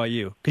at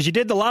BYU? Because you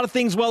did a lot of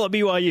things well at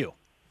BYU.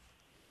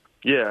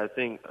 Yeah, I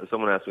think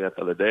someone asked me that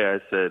the other day. I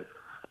said,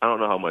 I don't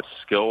know how much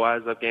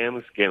skill-wise I've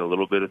gained a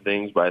little bit of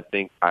things, but I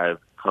think I've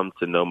come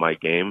to know my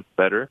game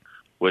better,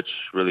 which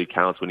really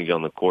counts when you get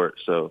on the court.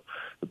 So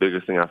the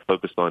biggest thing I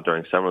focused on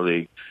during Summer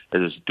League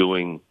is just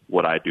doing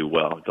what I do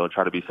well. Don't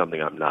try to be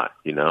something I'm not,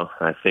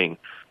 I think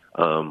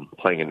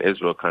playing in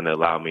Israel kind of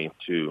allowed me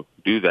to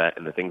do that,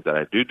 and the things that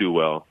I do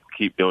well,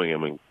 keep doing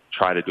them and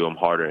try to do them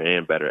harder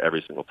and better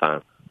every single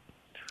time.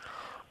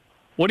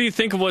 What do you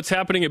think of what's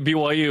happening at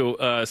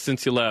BYU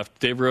since you left?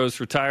 Dave Rose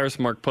retires,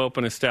 Mark Pope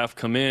and his staff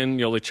come in,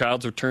 Yoli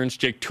Childs returns,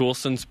 Jake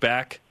Toolson's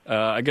back.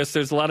 I guess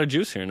there's a lot of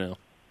juice here now.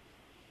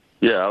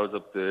 Yeah, I was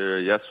up there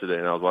yesterday,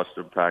 and I was watching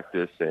them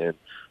practice, and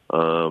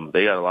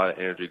they got a lot of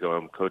energy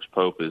going. Coach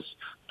Pope is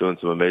doing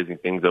some amazing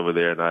things over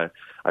there, and I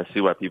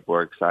see why people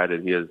are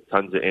excited. He has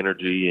tons of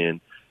energy, and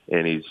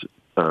he's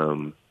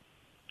doing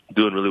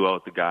really well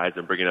with the guys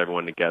and bringing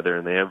everyone together,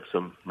 and they have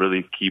some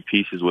really key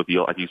pieces with,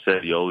 like you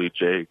said, Yoli,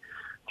 Jake,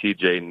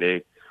 TJ,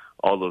 Nick,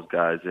 all those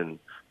guys. And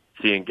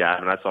seeing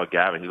Gavin, I saw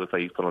Gavin, he looks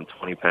like he's put on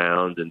 20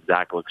 pounds, and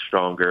Zach looks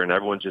stronger, and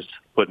everyone's just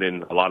putting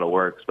in a lot of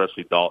work,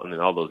 especially Dalton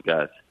and all those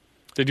guys.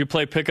 Did you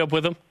play pickup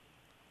with him?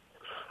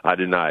 I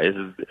did not.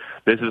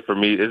 This is for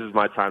me. This is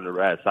my time to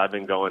rest. I've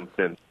been going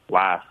since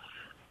last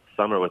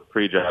summer with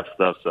pre-draft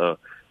stuff, so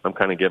I'm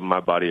kind of giving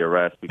my body a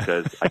rest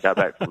because I got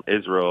back from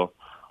Israel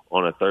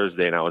on a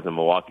Thursday, and I was in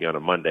Milwaukee on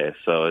a Monday,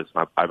 so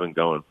I've been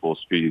going full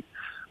speed.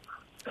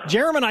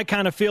 Jeremy and I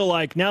kind of feel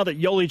like now that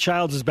Yoli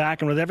Childs is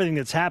back and with everything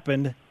that's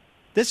happened,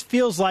 this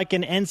feels like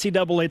an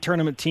NCAA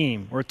tournament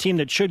team or a team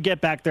that should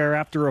get back there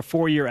after a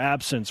 4-year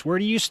absence. Where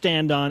do you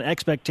stand on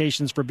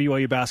expectations for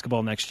BYU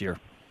basketball next year?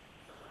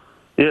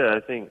 Yeah,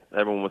 I think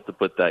everyone wants to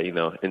put that,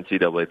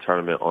 NCAA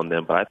tournament on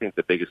them, but I think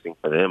the biggest thing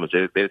for them is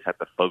they just have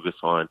to focus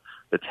on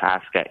the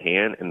task at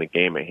hand and the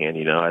game at hand.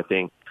 I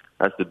think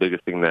that's the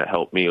biggest thing that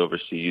helped me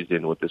overseas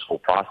and with this whole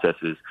process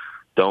is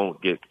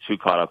don't get too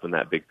caught up in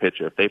that big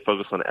picture. If they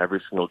focus on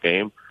every single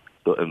game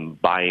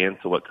and buy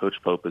into what Coach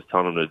Pope is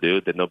telling them to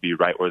do, then they'll be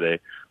right where they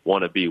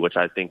want to be, which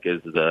I think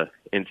is the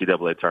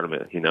NCAA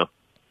tournament,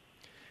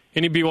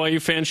 Any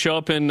BYU fans show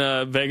up in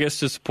Vegas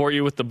to support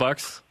you with the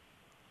Bucks?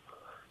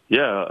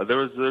 Yeah,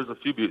 there's a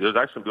few. There's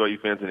actually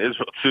BYU fans in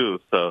Israel too.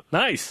 So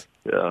nice.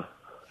 Yeah.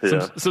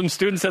 Some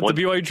students at the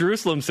BYU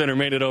Jerusalem Center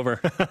made it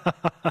over.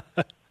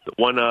 It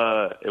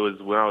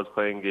was when I was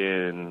playing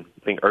in,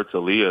 I think,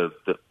 Herzliya,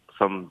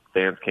 some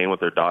fans came with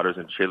their daughters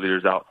in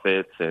cheerleaders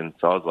outfits, and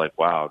so I was like,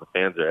 wow, the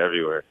fans are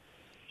everywhere.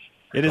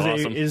 It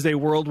is a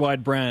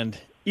worldwide brand.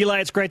 Eli,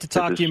 it's great to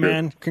talk to you,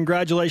 man.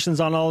 Congratulations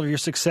on all of your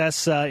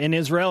success in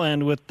Israel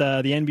and with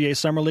the NBA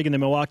Summer League and the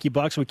Milwaukee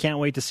Bucks. We can't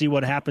wait to see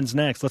what happens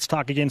next. Let's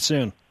talk again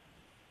soon.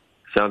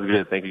 Sounds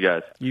good. Thank you,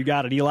 guys. You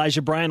got it.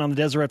 Elijah Bryant on the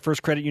Deseret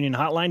First Credit Union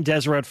Hotline.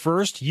 Deseret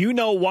First, you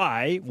know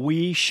why,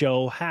 we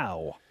show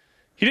how.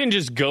 He didn't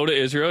just go to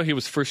Israel. He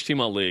was first team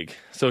all-league.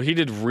 So he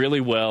did really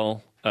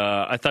well.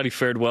 I thought he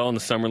fared well in the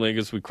Summer League,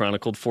 as we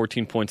chronicled.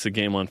 14 points a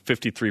game on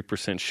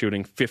 53%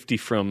 shooting, 50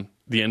 from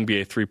the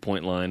NBA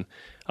three-point line.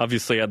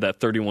 Obviously had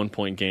that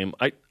 31-point game.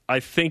 I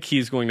think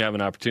he's going to have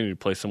an opportunity to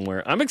play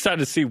somewhere. I'm excited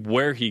to see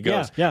where he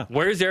goes. Yeah.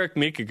 Where's Eric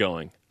Mika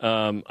going?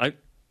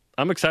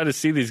 I'm excited to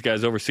see these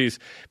guys overseas.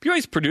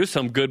 BYU's produced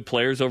some good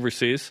players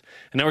overseas,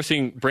 and now we're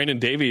seeing Brandon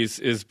Davies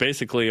is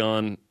basically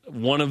on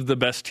one of the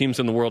best teams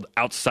in the world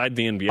outside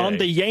the NBA. On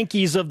the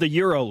Yankees of the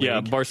Euro League.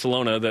 Yeah,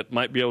 Barcelona, that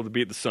might be able to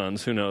beat the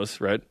Suns. Who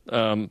knows, right?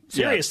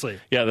 Seriously.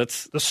 Yeah,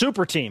 that's the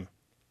super team.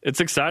 It's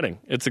exciting.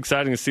 It's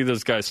exciting to see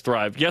those guys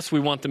thrive. Yes,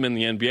 we want them in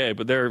the NBA,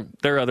 but there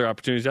are other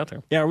opportunities out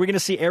there. Yeah, are we going to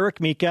see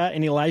Eric Mika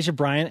and Elijah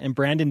Bryant and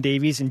Brandon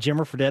Davies and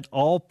Jimmer Fredette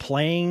all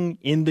playing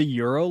in the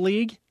Euro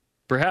League?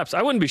 Perhaps.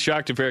 I wouldn't be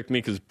shocked if Eric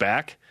Mika's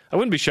back. I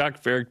wouldn't be shocked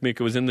if Eric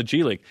Mika was in the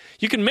G League.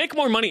 You can make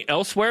more money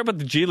elsewhere, but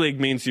the G League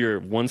means you're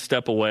one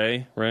step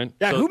away, right?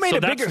 Yeah, who made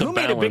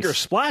a bigger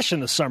splash in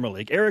the Summer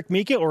League, Eric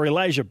Mika or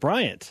Elijah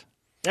Bryant?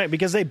 Yeah,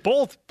 because they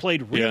both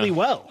played really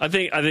well. I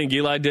think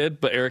Eli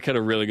did, but Eric had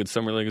a really good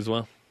Summer League as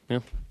well. Yeah.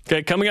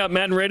 Okay, coming up,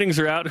 Madden ratings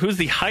are out. Who's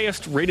the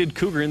highest-rated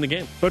Cougar in the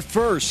game? But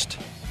first,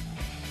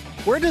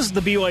 where does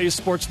the BYU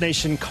Sports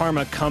Nation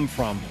karma come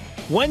from?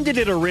 When did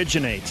it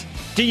originate?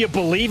 Do you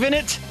believe in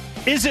it?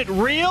 Is it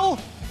real?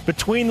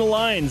 Between the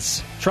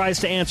Lines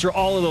tries to answer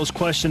all of those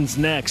questions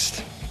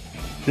next.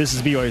 This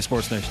is BYU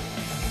Sports Nation.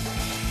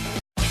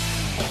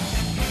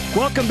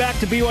 Welcome back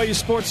to BYU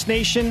Sports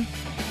Nation.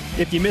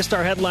 If you missed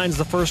our headlines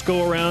the first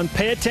go-around,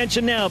 pay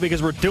attention now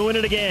because we're doing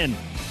it again.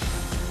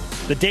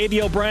 The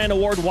Davey O'Brien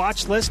Award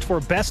watch list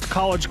for Best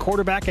College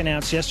Quarterback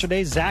announced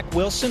yesterday. Zach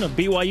Wilson of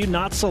BYU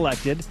not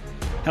selected.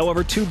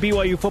 However, 2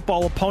 BYU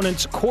football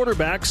opponents'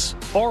 quarterbacks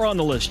are on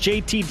the list.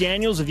 JT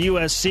Daniels of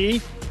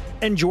USC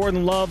and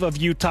Jordan Love of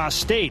Utah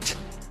State.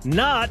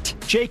 Not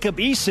Jacob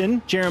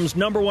Eason, Jerem's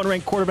number 1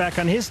 ranked quarterback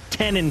on his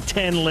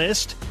 10-10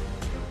 list.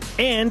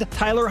 And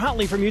Tyler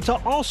Huntley from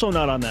Utah also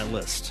not on that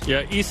list.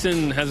 Yeah,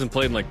 Eason hasn't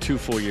played in like 2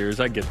 full years.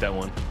 I get that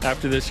one.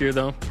 After this year,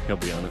 though, he'll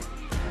be on it.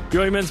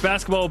 BYU men's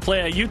basketball will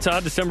play at Utah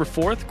December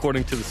 4th,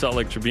 according to the Salt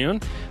Lake Tribune.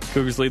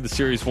 Cougars lead the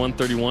series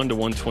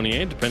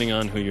 131-128, depending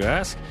on who you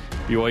ask.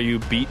 BYU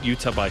beat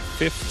Utah by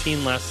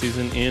 15 last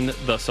season in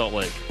the Salt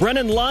Lake.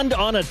 Brennan Lund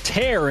on a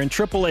tear in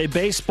AAA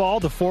baseball,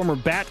 the former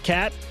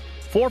Batcat.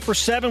 4 for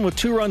 7 with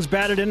 2 runs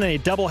batted in a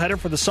doubleheader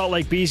for the Salt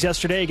Lake Bees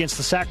yesterday against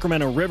the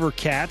Sacramento River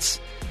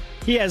Cats.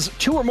 He has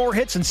 2 or more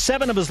hits in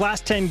 7 of his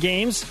last 10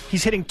 games.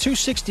 He's hitting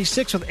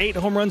 .266 with 8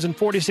 home runs and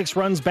 46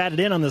 runs batted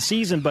in on the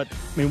season, but,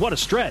 I mean, what a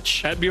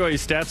stretch. At BYU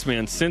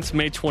Statsman, since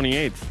May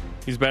 28th,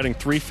 he's batting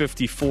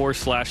 .354,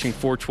 slashing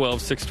 .412,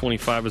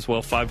 .625 as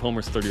well, 5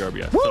 homers, 30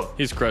 RBI. Woo! So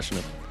he's crushing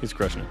it. He's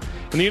crushing it.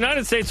 And the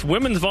United States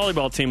women's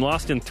volleyball team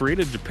lost in 3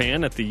 to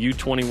Japan at the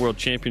U20 World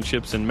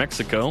Championships in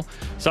Mexico.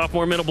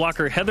 Sophomore middle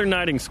blocker Heather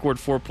Knighting scored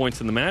 4 points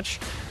in the match.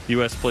 The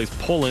U.S. plays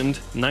Poland,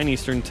 9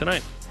 Eastern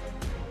tonight.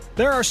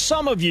 There are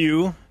some of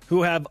you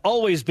who have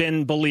always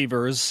been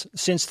believers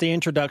since the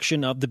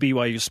introduction of the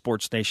BYU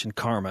Sports Nation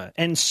Karma.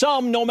 And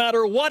some, no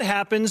matter what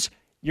happens,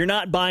 you're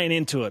not buying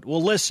into it.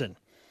 Well, listen,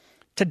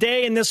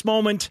 today in this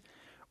moment,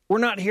 we're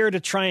not here to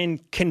try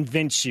and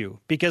convince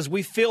you because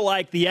we feel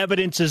like the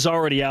evidence is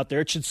already out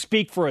there. It should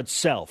speak for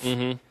itself.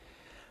 Mm-hmm.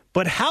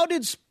 But how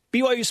did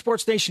BYU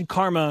Sports Nation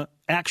Karma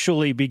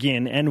actually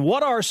begin? And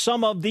what are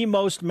some of the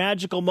most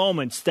magical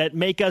moments that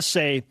make us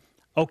say,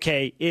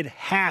 okay, it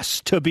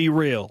has to be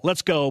real?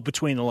 Let's go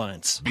Between the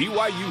Lines.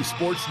 BYU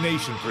Sports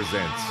Nation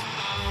presents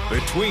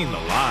Between the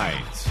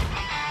Lines.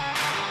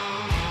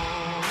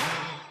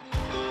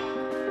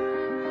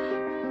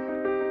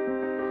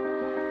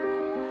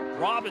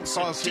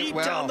 Robinson deep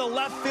down the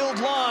left field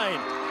line.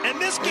 And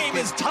this game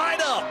is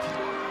tied up.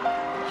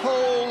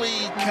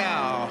 Holy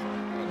cow.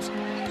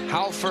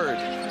 Halford.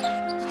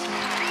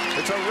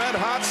 It's a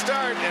red-hot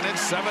start, and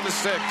it's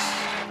 7-6.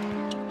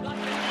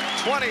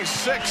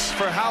 26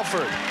 for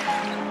Halford.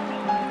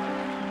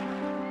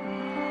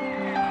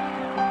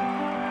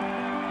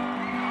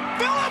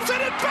 Phillips,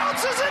 and it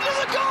bounces into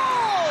the goal!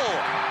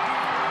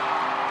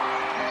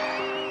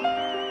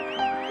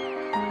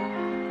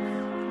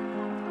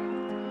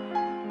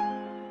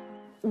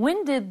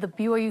 When did the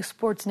BYU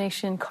Sports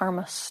Nation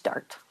Karma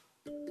start?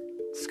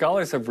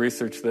 Scholars have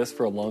researched this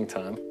for a long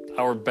time.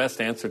 Our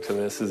best answer to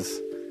this is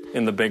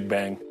in the Big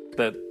Bang,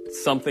 that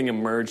something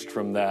emerged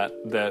from that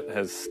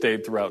has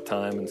stayed throughout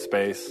time and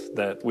space,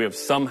 that we have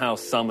somehow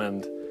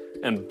summoned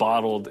and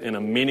bottled in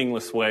a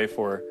meaningless way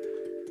for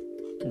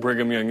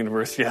Brigham Young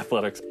University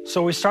athletics.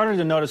 So we started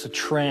to notice a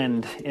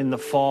trend in the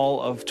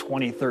fall of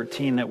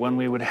 2013 that when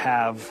we would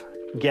have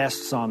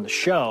guests on the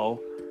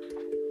show,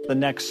 the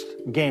next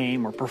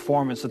game or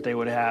performance that they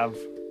would have,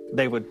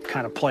 they would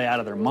kind of play out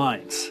of their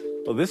minds.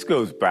 Well, this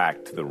goes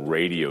back to the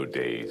radio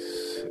days,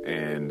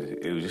 and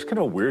it was just kind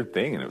of a weird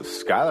thing, and it was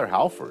Skylar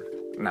Halford.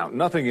 Now,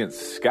 nothing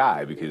against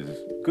Sky because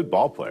good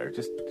ball player.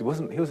 Just he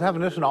was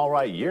having just an all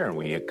right year, and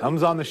when he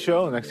comes on the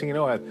show, the next thing you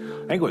know, I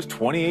think it was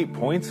 28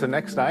 points the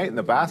next night in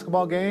the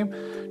basketball game.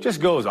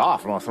 Just goes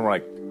off, and all of a sudden we're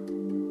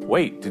like,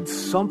 wait, did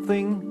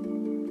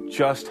something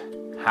just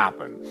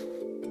happen?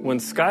 When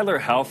Skylar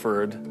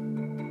Halford,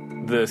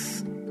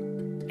 this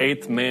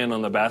 8th man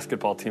on the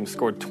basketball team,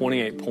 scored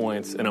 28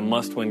 points in a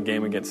must-win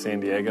game against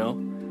San Diego,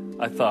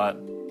 I thought,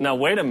 now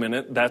wait a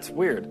minute, that's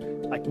weird.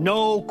 Like,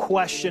 no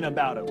question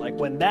about it. Like,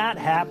 when that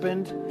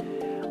happened,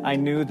 I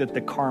knew that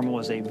the karma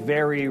was a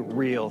very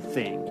real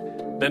thing.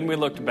 Then we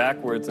looked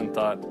backwards and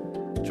thought,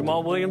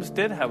 Jamal Williams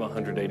did have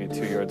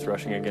 182 yards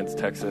rushing against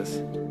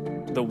Texas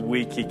the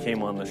week he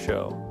came on the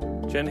show.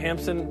 Jen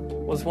Hampson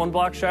was 1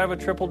 block shy of a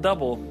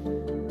triple-double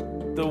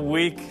the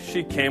week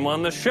she came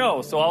on the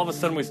show. So all of a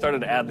sudden we started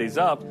to add these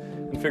up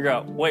and figure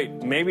out, wait,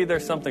 maybe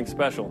there's something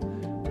special.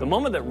 The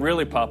moment that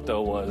really popped,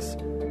 though, was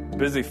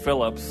Busy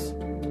Phillips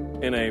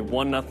in a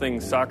 1-0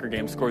 soccer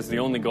game scores the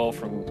only goal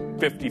from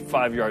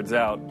 55 yards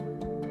out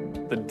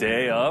the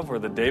day of or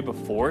the day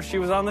before she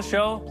was on the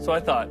show. So I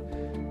thought,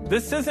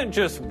 this isn't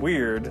just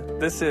weird,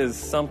 this is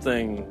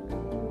something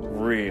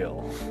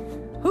real.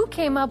 Who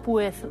came up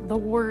with the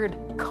word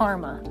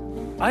karma?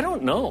 I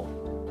don't know.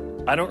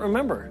 I don't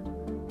remember.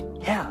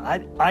 Yeah,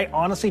 I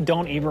honestly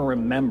don't even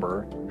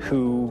remember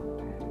who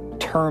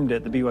termed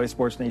it the BYU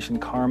Sports Nation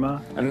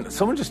Karma. And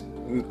someone just,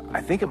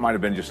 I think it might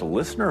have been just a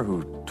listener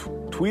who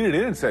tweeted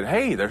in and said,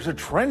 hey, there's a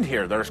trend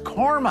here. There's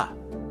karma.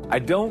 I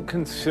don't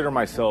consider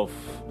myself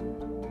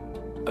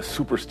a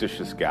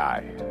superstitious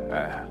guy.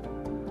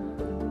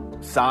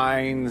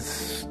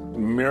 Signs,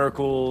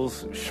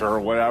 miracles, sure,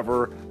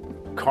 whatever.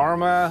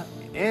 Karma,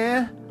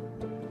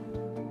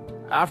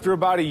 After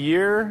about a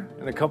year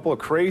and a couple of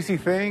crazy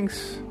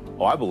things,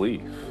 I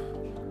believe.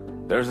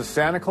 There's a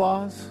Santa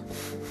Claus,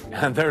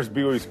 and there's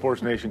BYU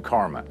Sports Nation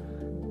karma.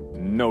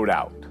 No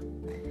doubt.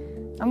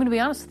 I'm going to be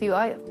honest with you.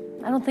 I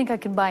don't think I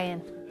can buy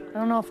in. I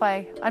don't know if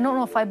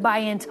I buy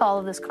into all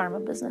of this karma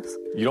business.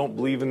 You don't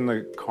believe in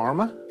the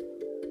karma?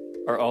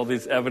 Are all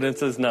these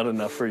evidences not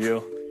enough for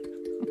you?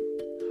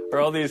 Are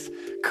all these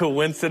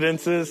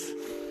coincidences?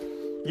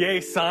 Yay,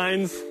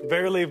 signs.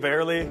 Verily,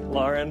 verily,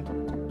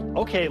 Lauren.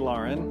 Okay,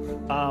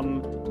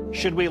 Lauren.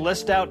 Should we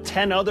list out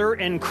 10 other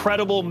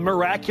incredible,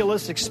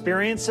 miraculous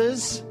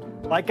experiences?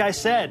 Like I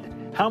said,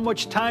 how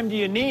much time do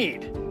you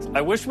need?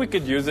 I wish we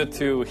could use it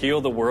to heal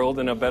the world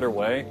in a better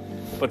way,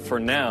 but for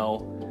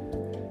now,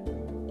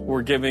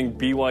 we're giving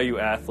BYU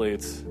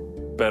athletes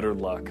better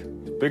luck.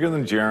 It's bigger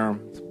than Jerem.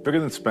 It's bigger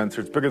than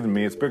Spencer. It's bigger than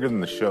me. It's bigger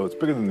than the show. It's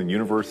bigger than the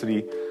university.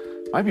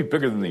 It might be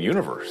bigger than the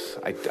universe.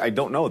 I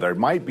don't know. There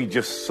might be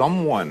just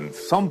someone,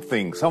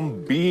 something,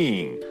 some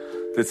being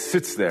that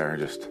sits there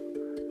and just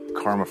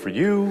karma for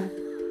you,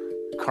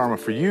 karma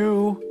for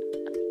you,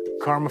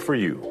 karma for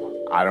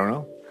you. I don't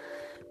know.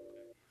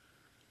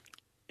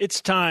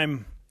 It's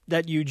time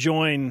that you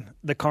join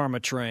the karma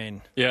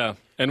train. Yeah,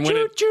 and when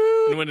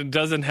it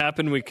doesn't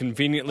happen, we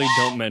conveniently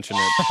don't mention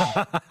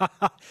it.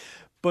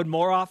 But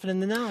more often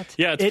than not,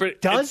 yeah,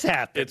 it does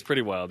happen. It's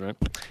pretty wild, right?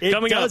 It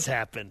Coming does up,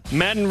 happen.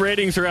 Madden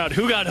ratings are out.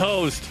 Who got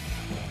hosed?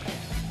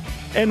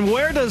 And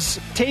where does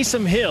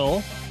Taysom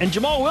Hill, and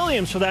Jamal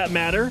Williams for that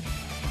matter,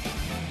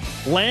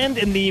 land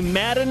in the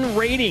Madden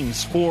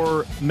ratings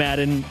for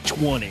Madden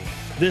 20?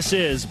 This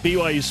is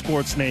BYU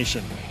Sports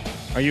Nation.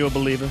 Are you a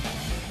believer?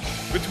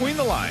 Between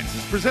the Lines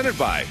is presented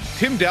by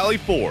Tim Daly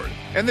Ford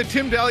and the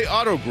Tim Daly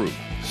Auto Group,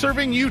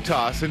 serving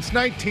Utah since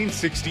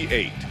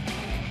 1968.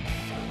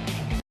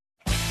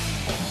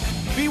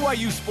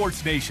 BYU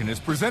Sports Nation is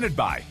presented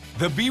by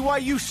The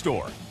BYU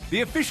Store,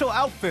 the official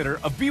outfitter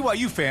of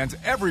BYU fans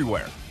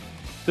everywhere.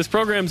 This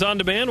program's on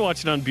demand.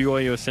 Watch it on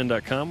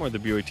BYUSN.com or the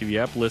BYU TV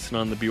app. Listen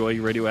on the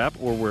BYU Radio app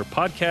or where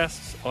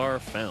podcasts are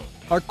found.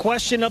 Our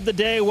question of the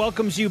day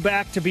welcomes you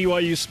back to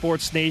BYU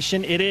Sports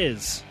Nation. It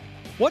is,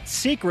 what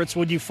secrets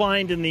would you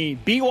find in the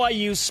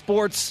BYU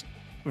Sports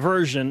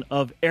version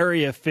of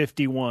Area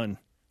 51?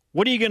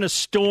 What are you going to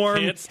storm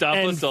Can't stop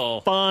and us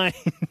all. find?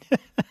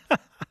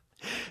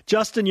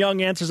 Justin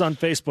Young answers on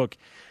Facebook.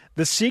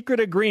 The secret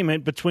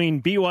agreement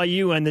between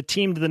BYU and the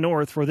team to the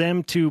north for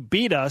them to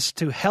beat us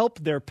to help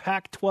their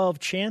Pac-12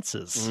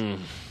 chances.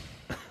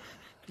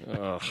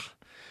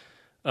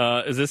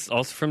 Is this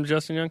also from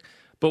Justin Young?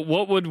 But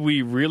what would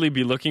we really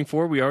be looking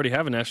for? We already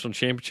have a national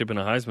championship and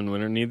a Heisman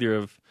winner, neither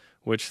of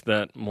which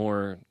that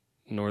more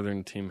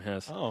northern team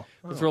has.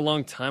 Those were a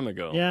long time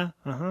ago. Yeah,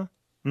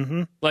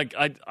 Mm-hmm. Like,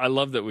 I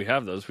love that we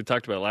have those. We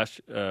talked about it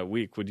last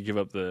week. Would you give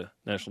up the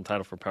national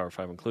title for Power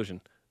 5 inclusion?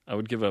 I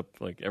would give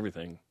up, like,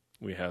 everything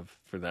we have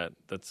for that.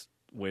 That's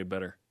way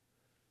better.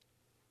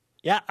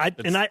 Yeah, I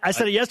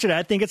said it yesterday.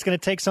 I think it's going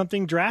to take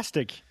something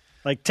drastic.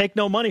 Like, take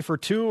no money for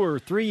 2 or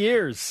 3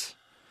 years.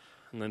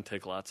 And then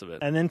take lots of it.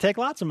 And then take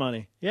lots of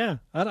money. Yeah,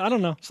 I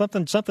don't know.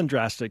 Something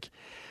drastic.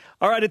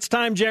 All right, it's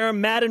time, Jerem.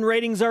 Madden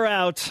ratings are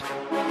out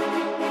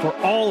for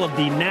all of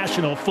the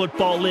National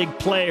Football League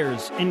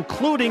players,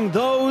 including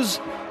those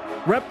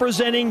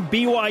representing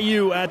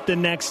BYU at the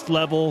next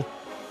level.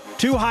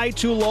 Too high,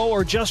 too low,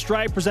 or just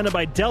right, presented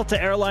by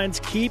Delta Airlines.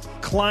 Keep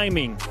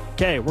climbing.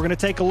 Okay, we're going to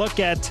take a look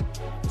at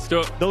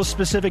those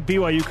specific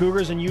BYU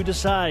Cougars, and you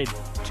decide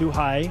too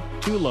high,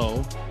 too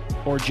low,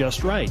 or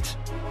just right.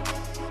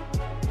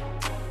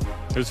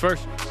 Who's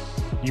first?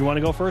 You want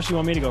to go first? You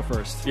want me to go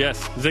first?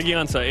 Yes, Ziggy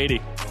Ansah,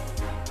 80.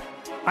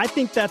 I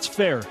think that's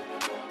fair.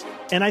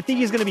 And I think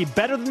he's going to be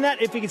better than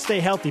that if he can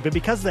stay healthy. But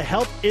because the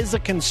health is a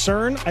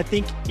concern, I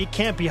think it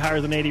can't be higher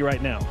than 80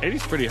 right now.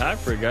 80's pretty high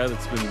for a guy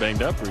that's been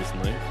banged up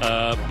recently.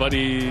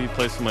 Buddy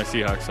plays for my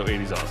Seahawks, so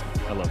 80's awesome.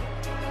 I love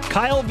it.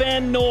 Kyle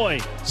Van Noy,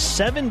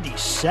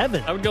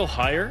 77. I would go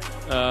higher.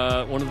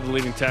 One of the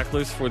leading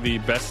tacklers for the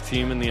best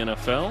team in the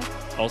NFL.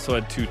 Also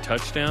had 2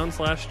 touchdowns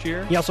last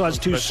year. He also has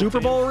 2 Super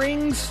Bowl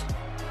rings.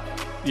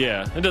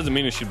 Yeah, it doesn't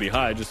mean it should be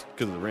high just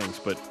because of the rings.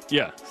 But,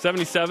 yeah,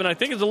 77 I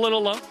think is a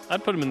little low.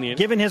 I'd put him in the end.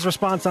 Given his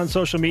response on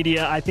social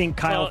media, I think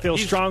Kyle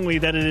feels strongly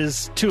that it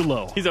is too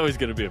low. He's always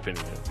going to be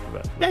opinionated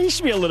about it. Yeah, he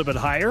should be a little bit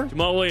higher.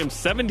 Jamal Williams,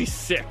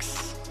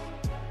 76.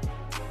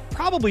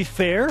 Probably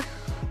fair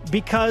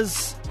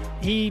because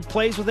he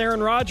plays with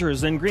Aaron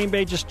Rodgers and Green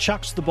Bay just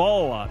chucks the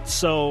ball a lot.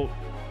 So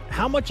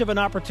how much of an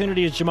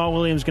opportunity is Jamal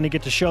Williams going to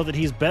get to show that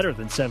he's better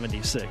than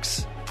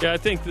 76? Yeah, I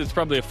think it's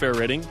probably a fair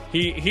rating.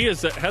 He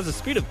has a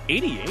speed of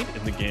 88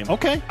 in the game.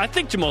 Okay. I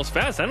think Jamal's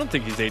fast. I don't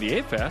think he's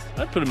 88 fast.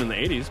 I'd put him in the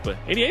 80s, but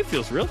 88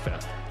 feels real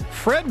fast.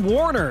 Fred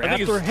Warner, I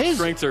think after his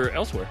strengths are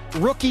elsewhere.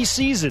 Rookie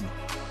season,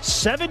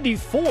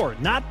 74.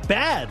 Not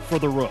bad for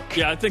the Rook.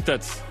 Yeah, I think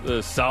that's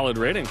a solid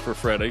rating for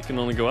Fred. He can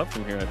only go up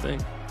from here, I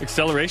think.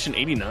 Acceleration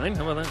 89?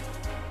 How about that?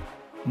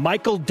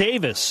 Michael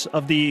Davis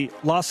of the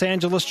Los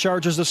Angeles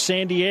Chargers of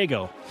San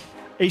Diego.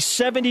 A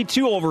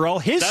 72 overall.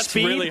 That's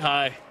really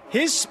high.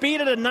 His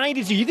speed at a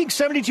 92. You think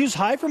 72 is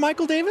high for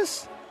Michael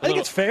Davis? I think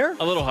it's fair.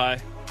 A little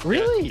high.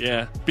 Really?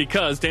 Yeah,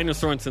 because Daniel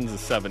Sorensen's a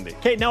 70.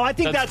 Okay, now I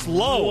think that's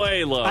low.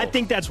 Way low. I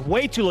think that's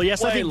way too low.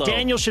 Yes, I think low.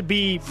 Daniel should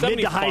be mid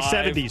to high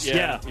 75.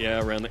 70s.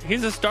 Yeah, around there.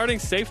 He's a starting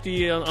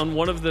safety on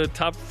one of the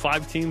top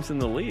 5 teams in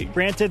the league.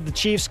 Granted, the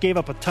Chiefs gave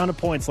up a ton of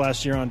points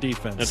last year on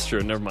defense. That's true.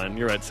 Never mind.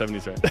 You're right.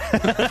 70's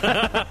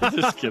right.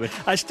 Just kidding.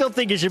 I still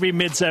think it should be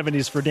mid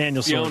 70s for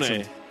Daniel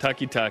Sorensen.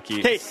 Taki,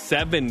 Hey,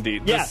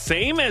 70. yeah. The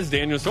same as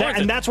Daniel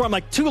Sorensen. And that's where I'm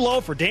like, too low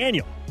for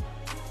Daniel.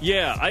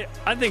 Yeah,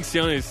 I think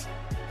Sione's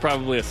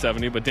probably a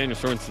 70, but Daniel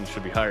Sorensen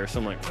should be higher. So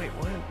I'm like, wait,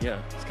 what?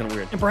 Yeah, it's kind of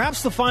weird. And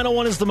perhaps the final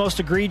one is the most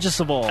egregious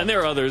of all. And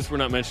there are others. We're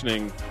not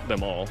mentioning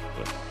them all.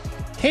 But.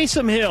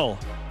 Taysom Hill,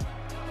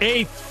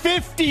 a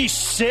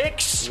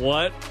 56?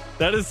 What?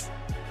 That is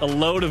a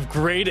load of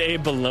grade A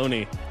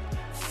baloney.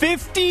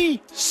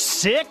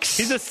 56?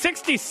 He's a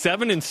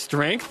 67 in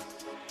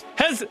strength.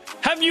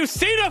 Have you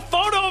seen a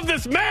photo of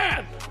this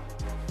man?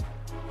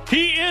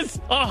 He is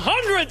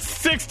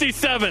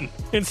 167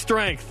 in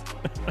strength.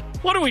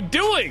 What are we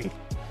doing?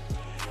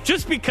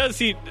 Just because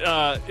he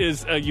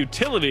is a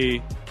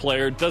utility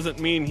player doesn't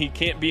mean he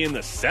can't be in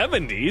the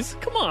 70s.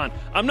 Come on.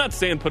 I'm not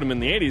saying put him in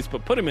the 80s,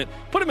 but put him at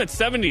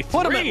 73.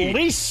 Put him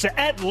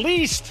at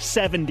least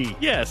 70.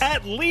 Yes.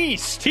 At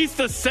least. He's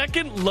the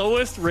second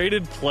lowest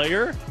rated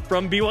player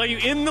from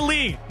BYU in the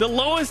league. The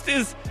lowest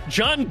is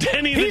John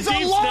Denny, the He's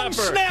deep a long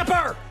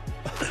snapper.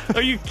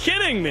 Are you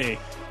kidding me?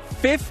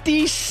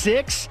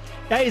 56?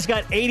 Yeah, he's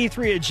got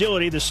 83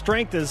 agility. The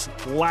strength is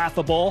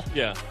laughable.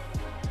 Yeah.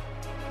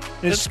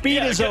 His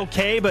speed is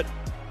okay, but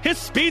his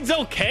speed's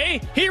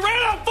okay? He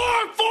ran a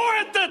 4.4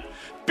 at the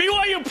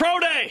BYU Pro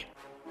Day.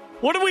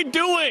 What are we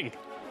doing?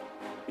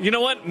 You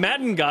know what?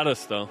 Madden got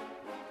us, though.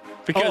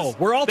 Because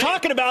we're all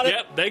talking about it.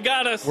 Yep, they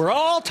got us. We're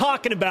all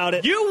talking about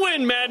it. You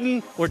win,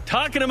 Madden. We're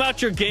talking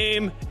about your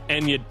game,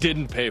 and you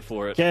didn't pay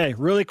for it. Okay,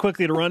 really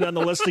quickly to run down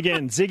the list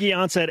again. Ziggy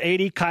Ansah at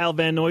 80, Kyle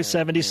Van Noy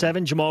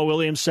 77, Jamal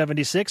Williams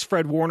 76,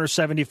 Fred Warner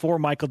 74,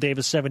 Michael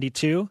Davis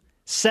 72.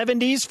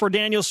 70s for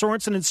Daniel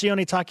Sorensen and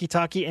Sione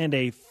Takitaki, and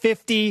a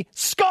 50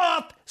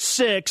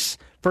 6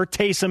 for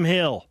Taysom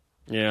Hill.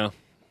 Yeah.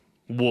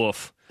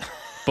 Woof.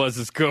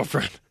 Buzz's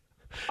girlfriend.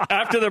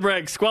 After the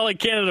break, Squally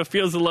Canada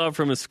feels the love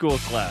from his school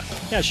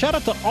class. Yeah, shout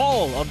out to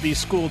all of these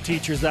school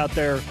teachers out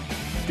there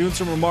doing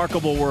some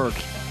remarkable work,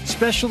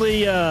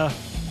 especially a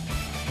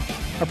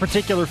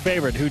particular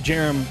favorite who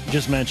Jerem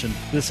just mentioned.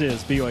 This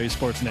is BYU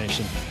Sports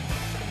Nation.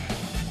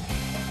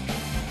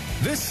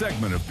 This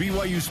segment of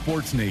BYU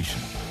Sports Nation,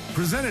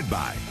 presented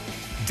by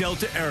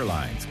Delta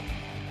Airlines.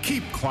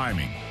 Keep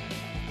climbing.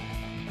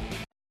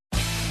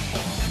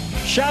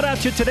 Shout out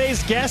to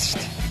today's guest,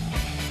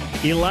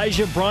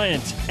 Elijah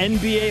Bryant,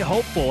 NBA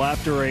hopeful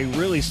after a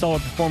really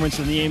solid performance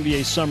in the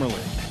NBA Summer League.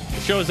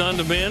 The show is on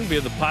demand via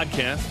the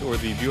podcast or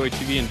the BYU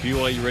TV and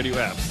BYU radio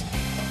apps.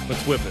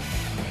 Let's whip it.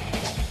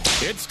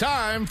 It's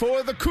time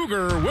for the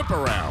Cougar Whip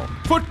Around.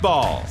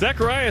 Football.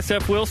 Zacharias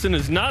F. Wilson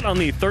is not on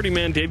the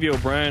 30-man Davey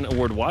O'Brien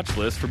Award watch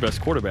list for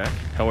best quarterback.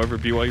 However,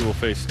 BYU will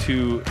face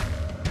 2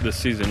 this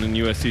season in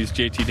USC's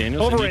JT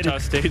Daniels and Utah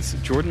State's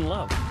Jordan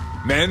Love.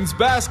 Men's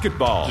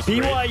basketball.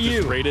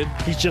 BYU. Rated.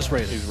 He's just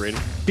rated. He's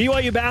rated.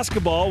 BYU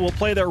basketball will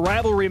play their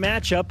rivalry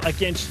matchup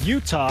against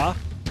Utah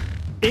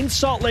in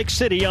Salt Lake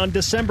City on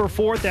December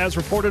 4th, as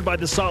reported by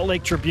the Salt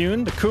Lake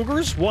Tribune. The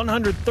Cougars,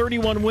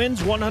 131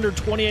 wins,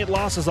 128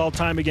 losses all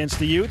time against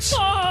the Utes.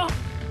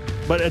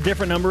 But a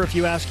different number if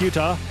you ask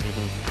Utah.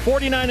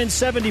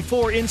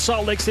 49-74 in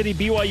Salt Lake City.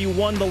 BYU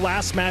won the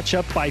last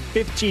matchup by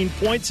 15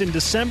 points in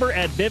December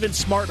at Vivint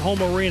Smart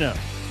Home Arena.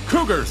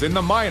 Cougars in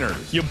the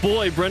minors. Your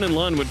boy Brennan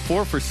Lund went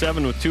 4 for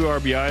 7 with 2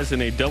 RBIs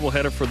and a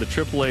doubleheader for the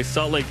AAA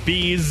Salt Lake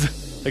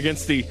Bees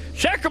against the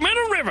Sacramento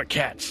River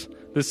Cats.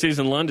 This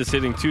season, Lund is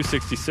hitting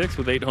 .266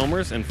 with 8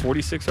 homers and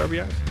 46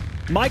 RBIs.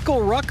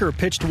 Michael Rucker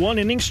pitched 1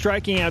 inning,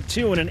 striking out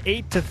 2 in an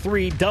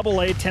 8-3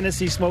 Double-A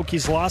Tennessee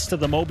Smokies loss to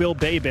the Mobile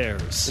Bay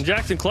Bears. And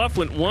Jackson Clough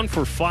went 1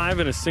 for 5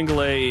 in a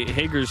single-A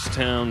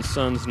Hagerstown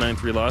Suns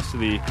 9-3 loss to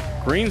the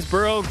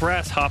Greensboro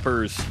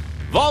Grasshoppers.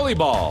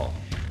 Volleyball.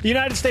 The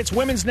United States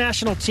women's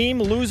national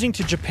team losing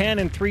to Japan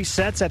in 3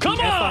 sets at the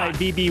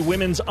FIVB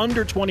Women's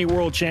Under-20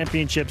 World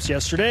Championships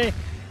yesterday.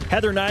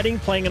 Heather Niding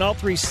playing in all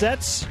 3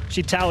 sets.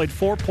 She tallied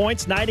 4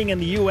 points. Niding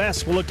and the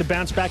U.S. will look to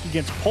bounce back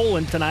against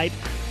Poland tonight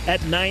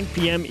at 9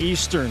 p.m.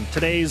 Eastern.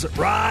 Today's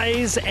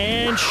Rise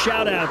and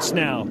Shoutouts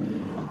now.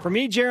 For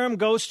me, Jerem,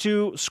 goes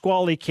to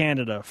Squally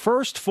Canada.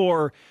 First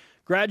for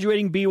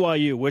graduating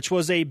BYU, which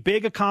was a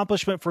big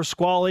accomplishment for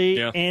Squally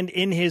and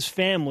in his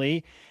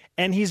family.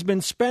 And he's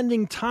been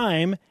spending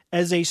time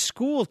as a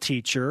school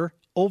teacher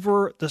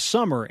over the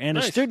summer. And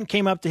a student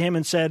came up to him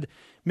and said,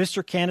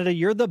 Mr. Canada,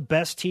 you're the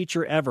best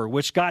teacher ever,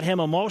 which got him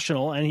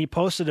emotional, and he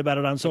posted about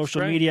it on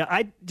social media.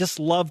 I just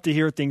love to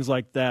hear things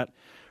like that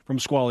from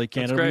Squally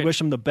Canada. great. We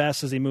wish him the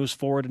best as he moves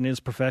forward in his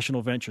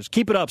professional ventures.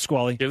 Keep it up,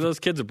 Squally. Give those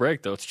kids a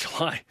break, though. It's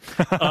July.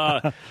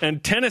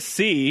 And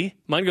Tennessee,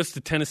 mine goes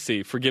to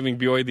Tennessee for giving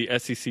BYU the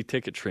SEC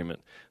ticket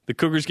treatment. The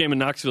Cougars game in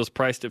Knoxville is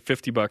priced at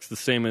 $50, the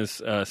same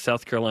as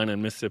South Carolina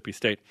and Mississippi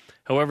State.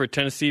 However,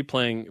 Tennessee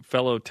playing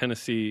fellow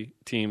Tennessee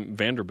team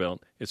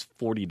Vanderbilt is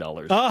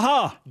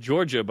 $40.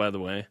 Georgia, by the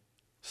way,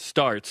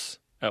 starts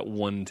at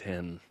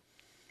 $110.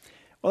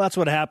 Well, that's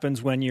what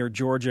happens when you're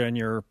Georgia and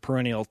your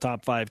perennial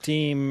top 5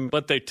 team.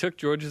 But they took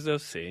Georgia's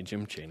OC,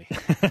 Jim Chaney.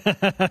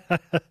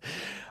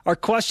 Our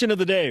question of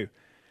the day,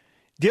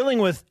 dealing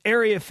with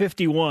Area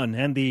 51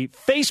 and the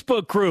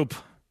Facebook group,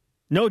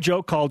 no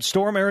joke, called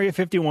Storm Area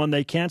 51.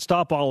 They can't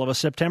stop all of us.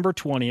 September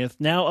 20th.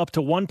 Now up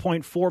to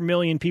 1.4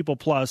 million people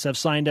plus have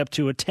signed up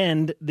to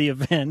attend the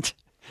event.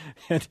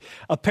 And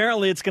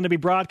apparently it's going to be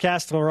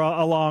broadcast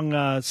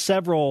along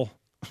several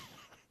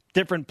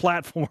different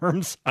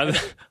platforms. I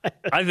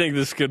think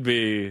this could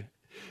be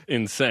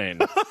insane.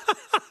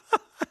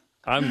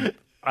 I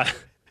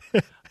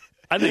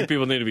think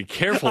people need to be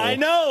careful. I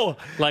know.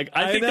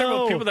 I think there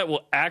are people that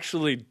will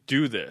actually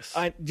do this.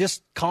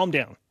 Just calm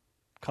down.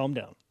 Calm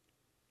down.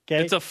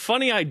 Okay? It's a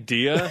funny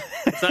idea.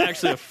 It's not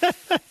actually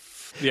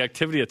the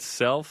activity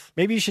itself.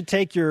 Maybe you should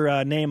take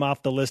your name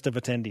off the list of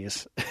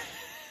attendees.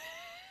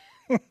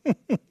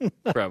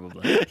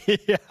 Probably.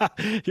 Yeah.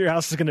 Your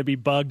house is going to be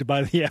bugged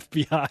by the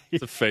FBI.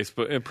 The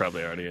Facebook. It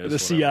probably already is. The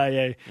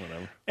CIA.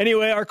 Whatever.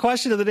 Anyway, our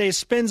question of the day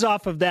spins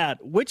off of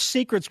that. Which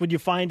secrets would you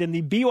find in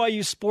the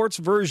BYU sports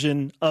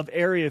version of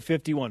Area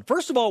 51?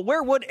 First of all,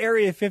 where would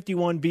Area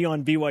 51 be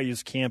on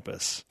BYU's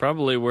campus?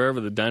 Probably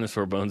wherever the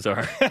dinosaur bones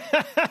are.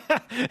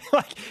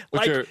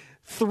 like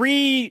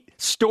 3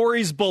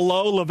 stories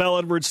below Lavelle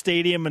Edwards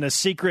Stadium in a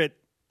secret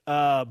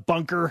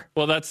bunker.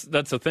 Well, that's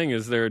the thing.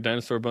 Is there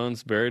dinosaur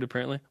bones buried,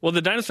 apparently? Well,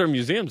 the dinosaur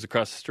museum's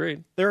across the street.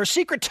 There are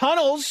secret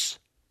tunnels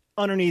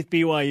underneath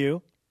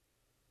BYU.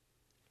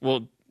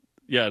 Well,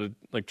 yeah,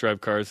 to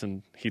drive cars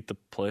and heat the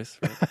place.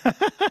 Right?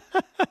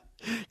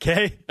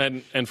 Okay.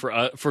 And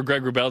for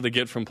Greg Wrubell to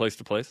get from place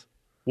to place.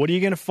 What are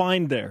you going to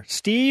find there?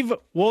 Steve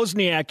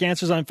Wozniak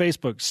answers on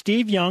Facebook.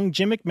 Steve Young,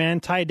 Jim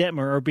McMahon, Ty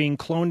Detmer are being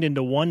cloned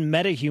into one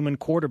metahuman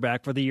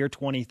quarterback for the year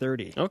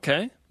 2030.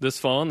 Okay. This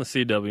fall on the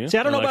CW. See,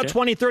 I don't know about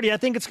 2030. I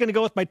think it's going to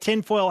go with my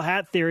tinfoil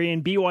hat theory,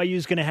 and BYU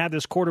is going to have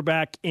this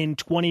quarterback in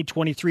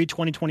 2023,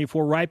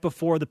 2024, right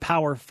before the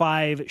Power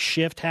 5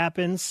 shift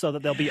happens, so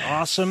that they'll be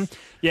awesome.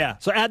 Yeah,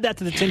 so add that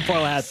to the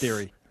tinfoil hat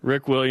theory.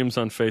 Rick Williams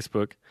on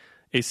Facebook.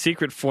 A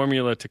secret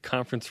formula to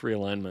conference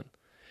realignment.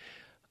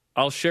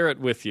 I'll share it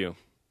with you.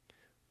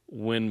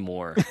 Win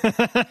more.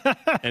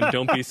 And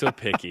don't be so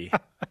picky.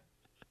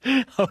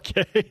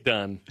 Okay.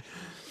 Done.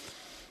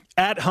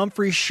 At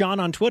Humphrey Sean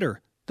on Twitter.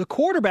 The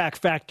quarterback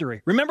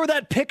factory. Remember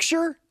that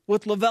picture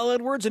with Lavelle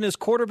Edwards and his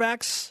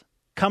quarterbacks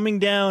coming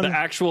down? The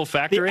actual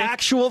factory? The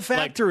actual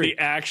factory. Like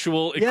the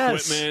actual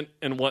equipment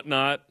and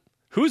whatnot.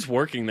 Who's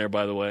working there,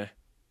 by the way?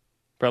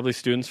 Probably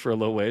students for a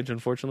low wage,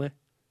 unfortunately.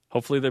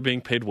 Hopefully they're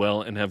being paid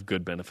well and have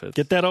good benefits.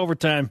 Get that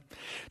overtime.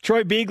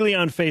 Troy Beagley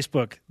on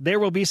Facebook.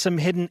 There will be some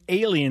hidden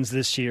aliens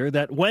this year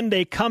that when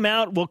they come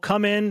out will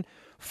come in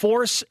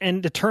force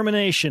and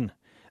determination.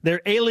 Their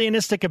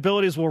alienistic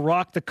abilities will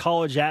rock the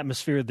college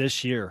atmosphere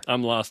this year.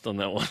 I'm lost on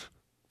that one.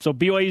 So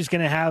BYU is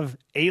going to have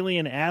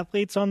alien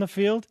athletes on the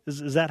field?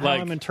 Is that how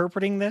I'm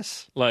interpreting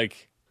this?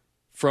 Like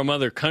from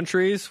other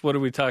countries? What are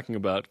we talking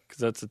about?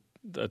 Because that's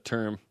a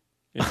term.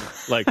 You know,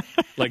 like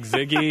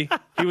Ziggy.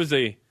 He was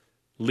a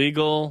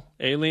legal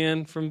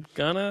alien from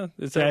Ghana?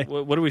 Is that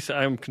what do we say?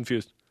 I'm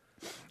confused.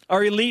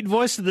 Our elite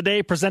voice of the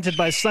day presented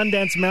by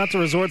Sundance Mountain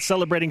Resort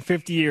celebrating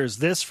 50 years.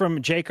 This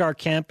from Jake R.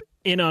 Kemp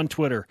in on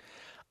Twitter.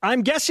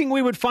 I'm guessing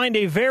we would find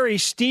a very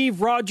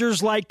Steve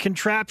Rogers-like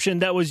contraption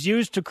that was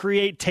used to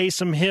create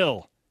Taysom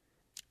Hill.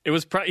 It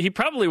was he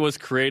probably was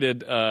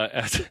created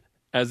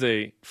as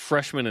a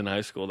freshman in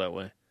high school that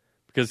way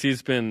because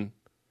he's been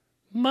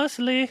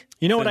muscly.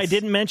 You know what I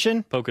didn't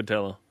mention?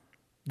 Pocatello.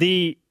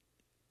 The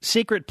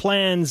secret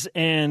plans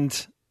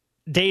and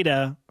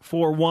data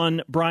for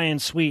one Brian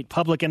Sweet,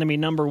 public enemy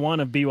number 1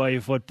 of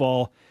BYU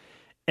football,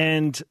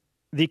 and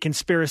the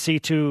conspiracy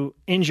to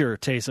injure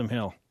Taysom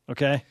Hill.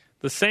 Okay?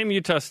 The same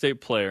Utah State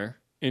player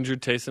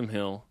injured Taysom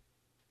Hill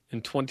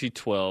in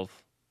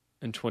 2012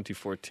 and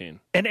 2014.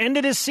 And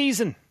ended his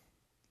season.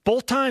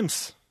 Both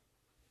times.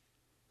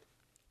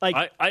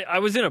 I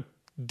was in a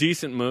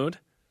decent mood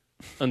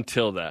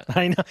until that.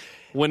 I know.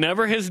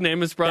 Whenever his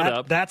name is brought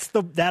up. That's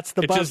the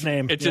buzz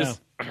name. It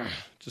just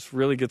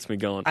really gets me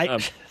going.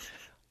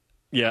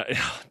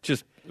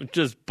 It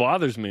just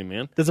bothers me,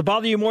 man. Does it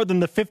bother you more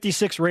than the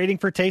 56 rating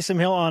for Taysom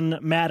Hill on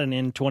Madden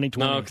in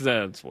 2020? No, because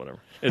that's whatever.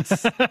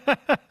 It's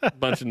a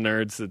bunch of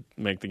nerds that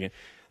make the game.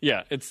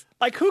 Yeah, it's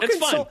like who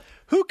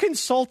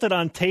consulted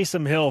on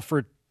Taysom Hill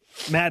for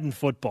Madden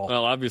football?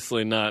 Well,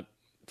 obviously not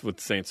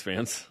with Saints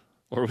fans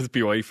or with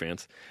BYU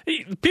fans.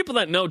 People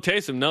that know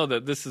Taysom know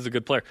that this is a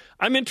good player.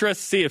 I'm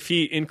interested to see if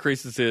he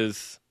increases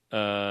his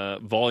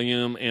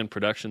volume and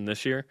production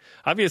this year.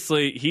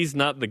 Obviously, he's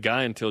not the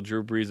guy until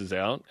Drew Brees is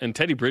out, and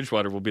Teddy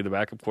Bridgewater will be the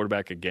backup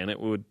quarterback again, it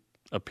would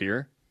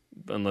appear,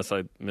 unless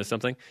I missed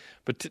something.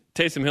 But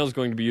Taysom Hill is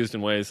going to be used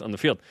in ways on the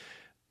field.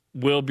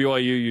 Will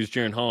BYU use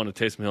Jaren Hall in a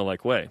Taysom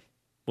Hill-like way?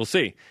 We'll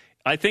see.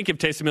 I think if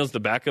Taysom Hill's the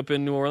backup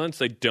in New Orleans,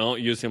 they don't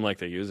use him like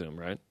they use him,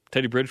 right?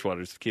 Teddy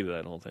Bridgewater is the key to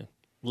that whole thing.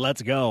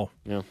 Let's go.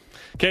 Yeah.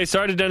 Okay,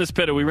 sorry to Dennis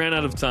Pitta. We ran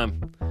out of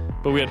time,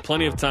 but we had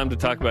plenty of time to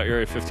talk about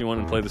Area 51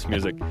 and play this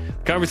music. The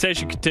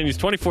conversation continues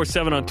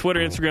 24/7 on Twitter,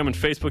 Instagram, and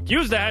Facebook.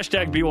 Use the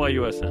hashtag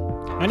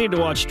BYUSN. I need to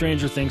watch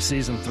Stranger Things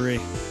Season 3.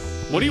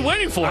 What are you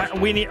waiting for? I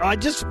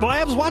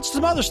was watching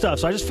some other stuff,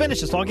 so I just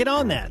finished it, so I'll get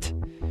on that.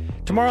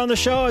 Tomorrow on the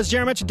show, as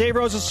Jeremy mentioned, Dave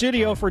Rose's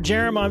studio. For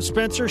Jeremy, I'm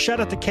Spencer.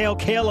 Shout out to Kale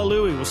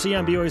Alui. We'll see you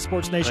on BYU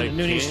Sports Nation at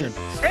noon Eastern.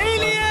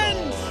 Alien!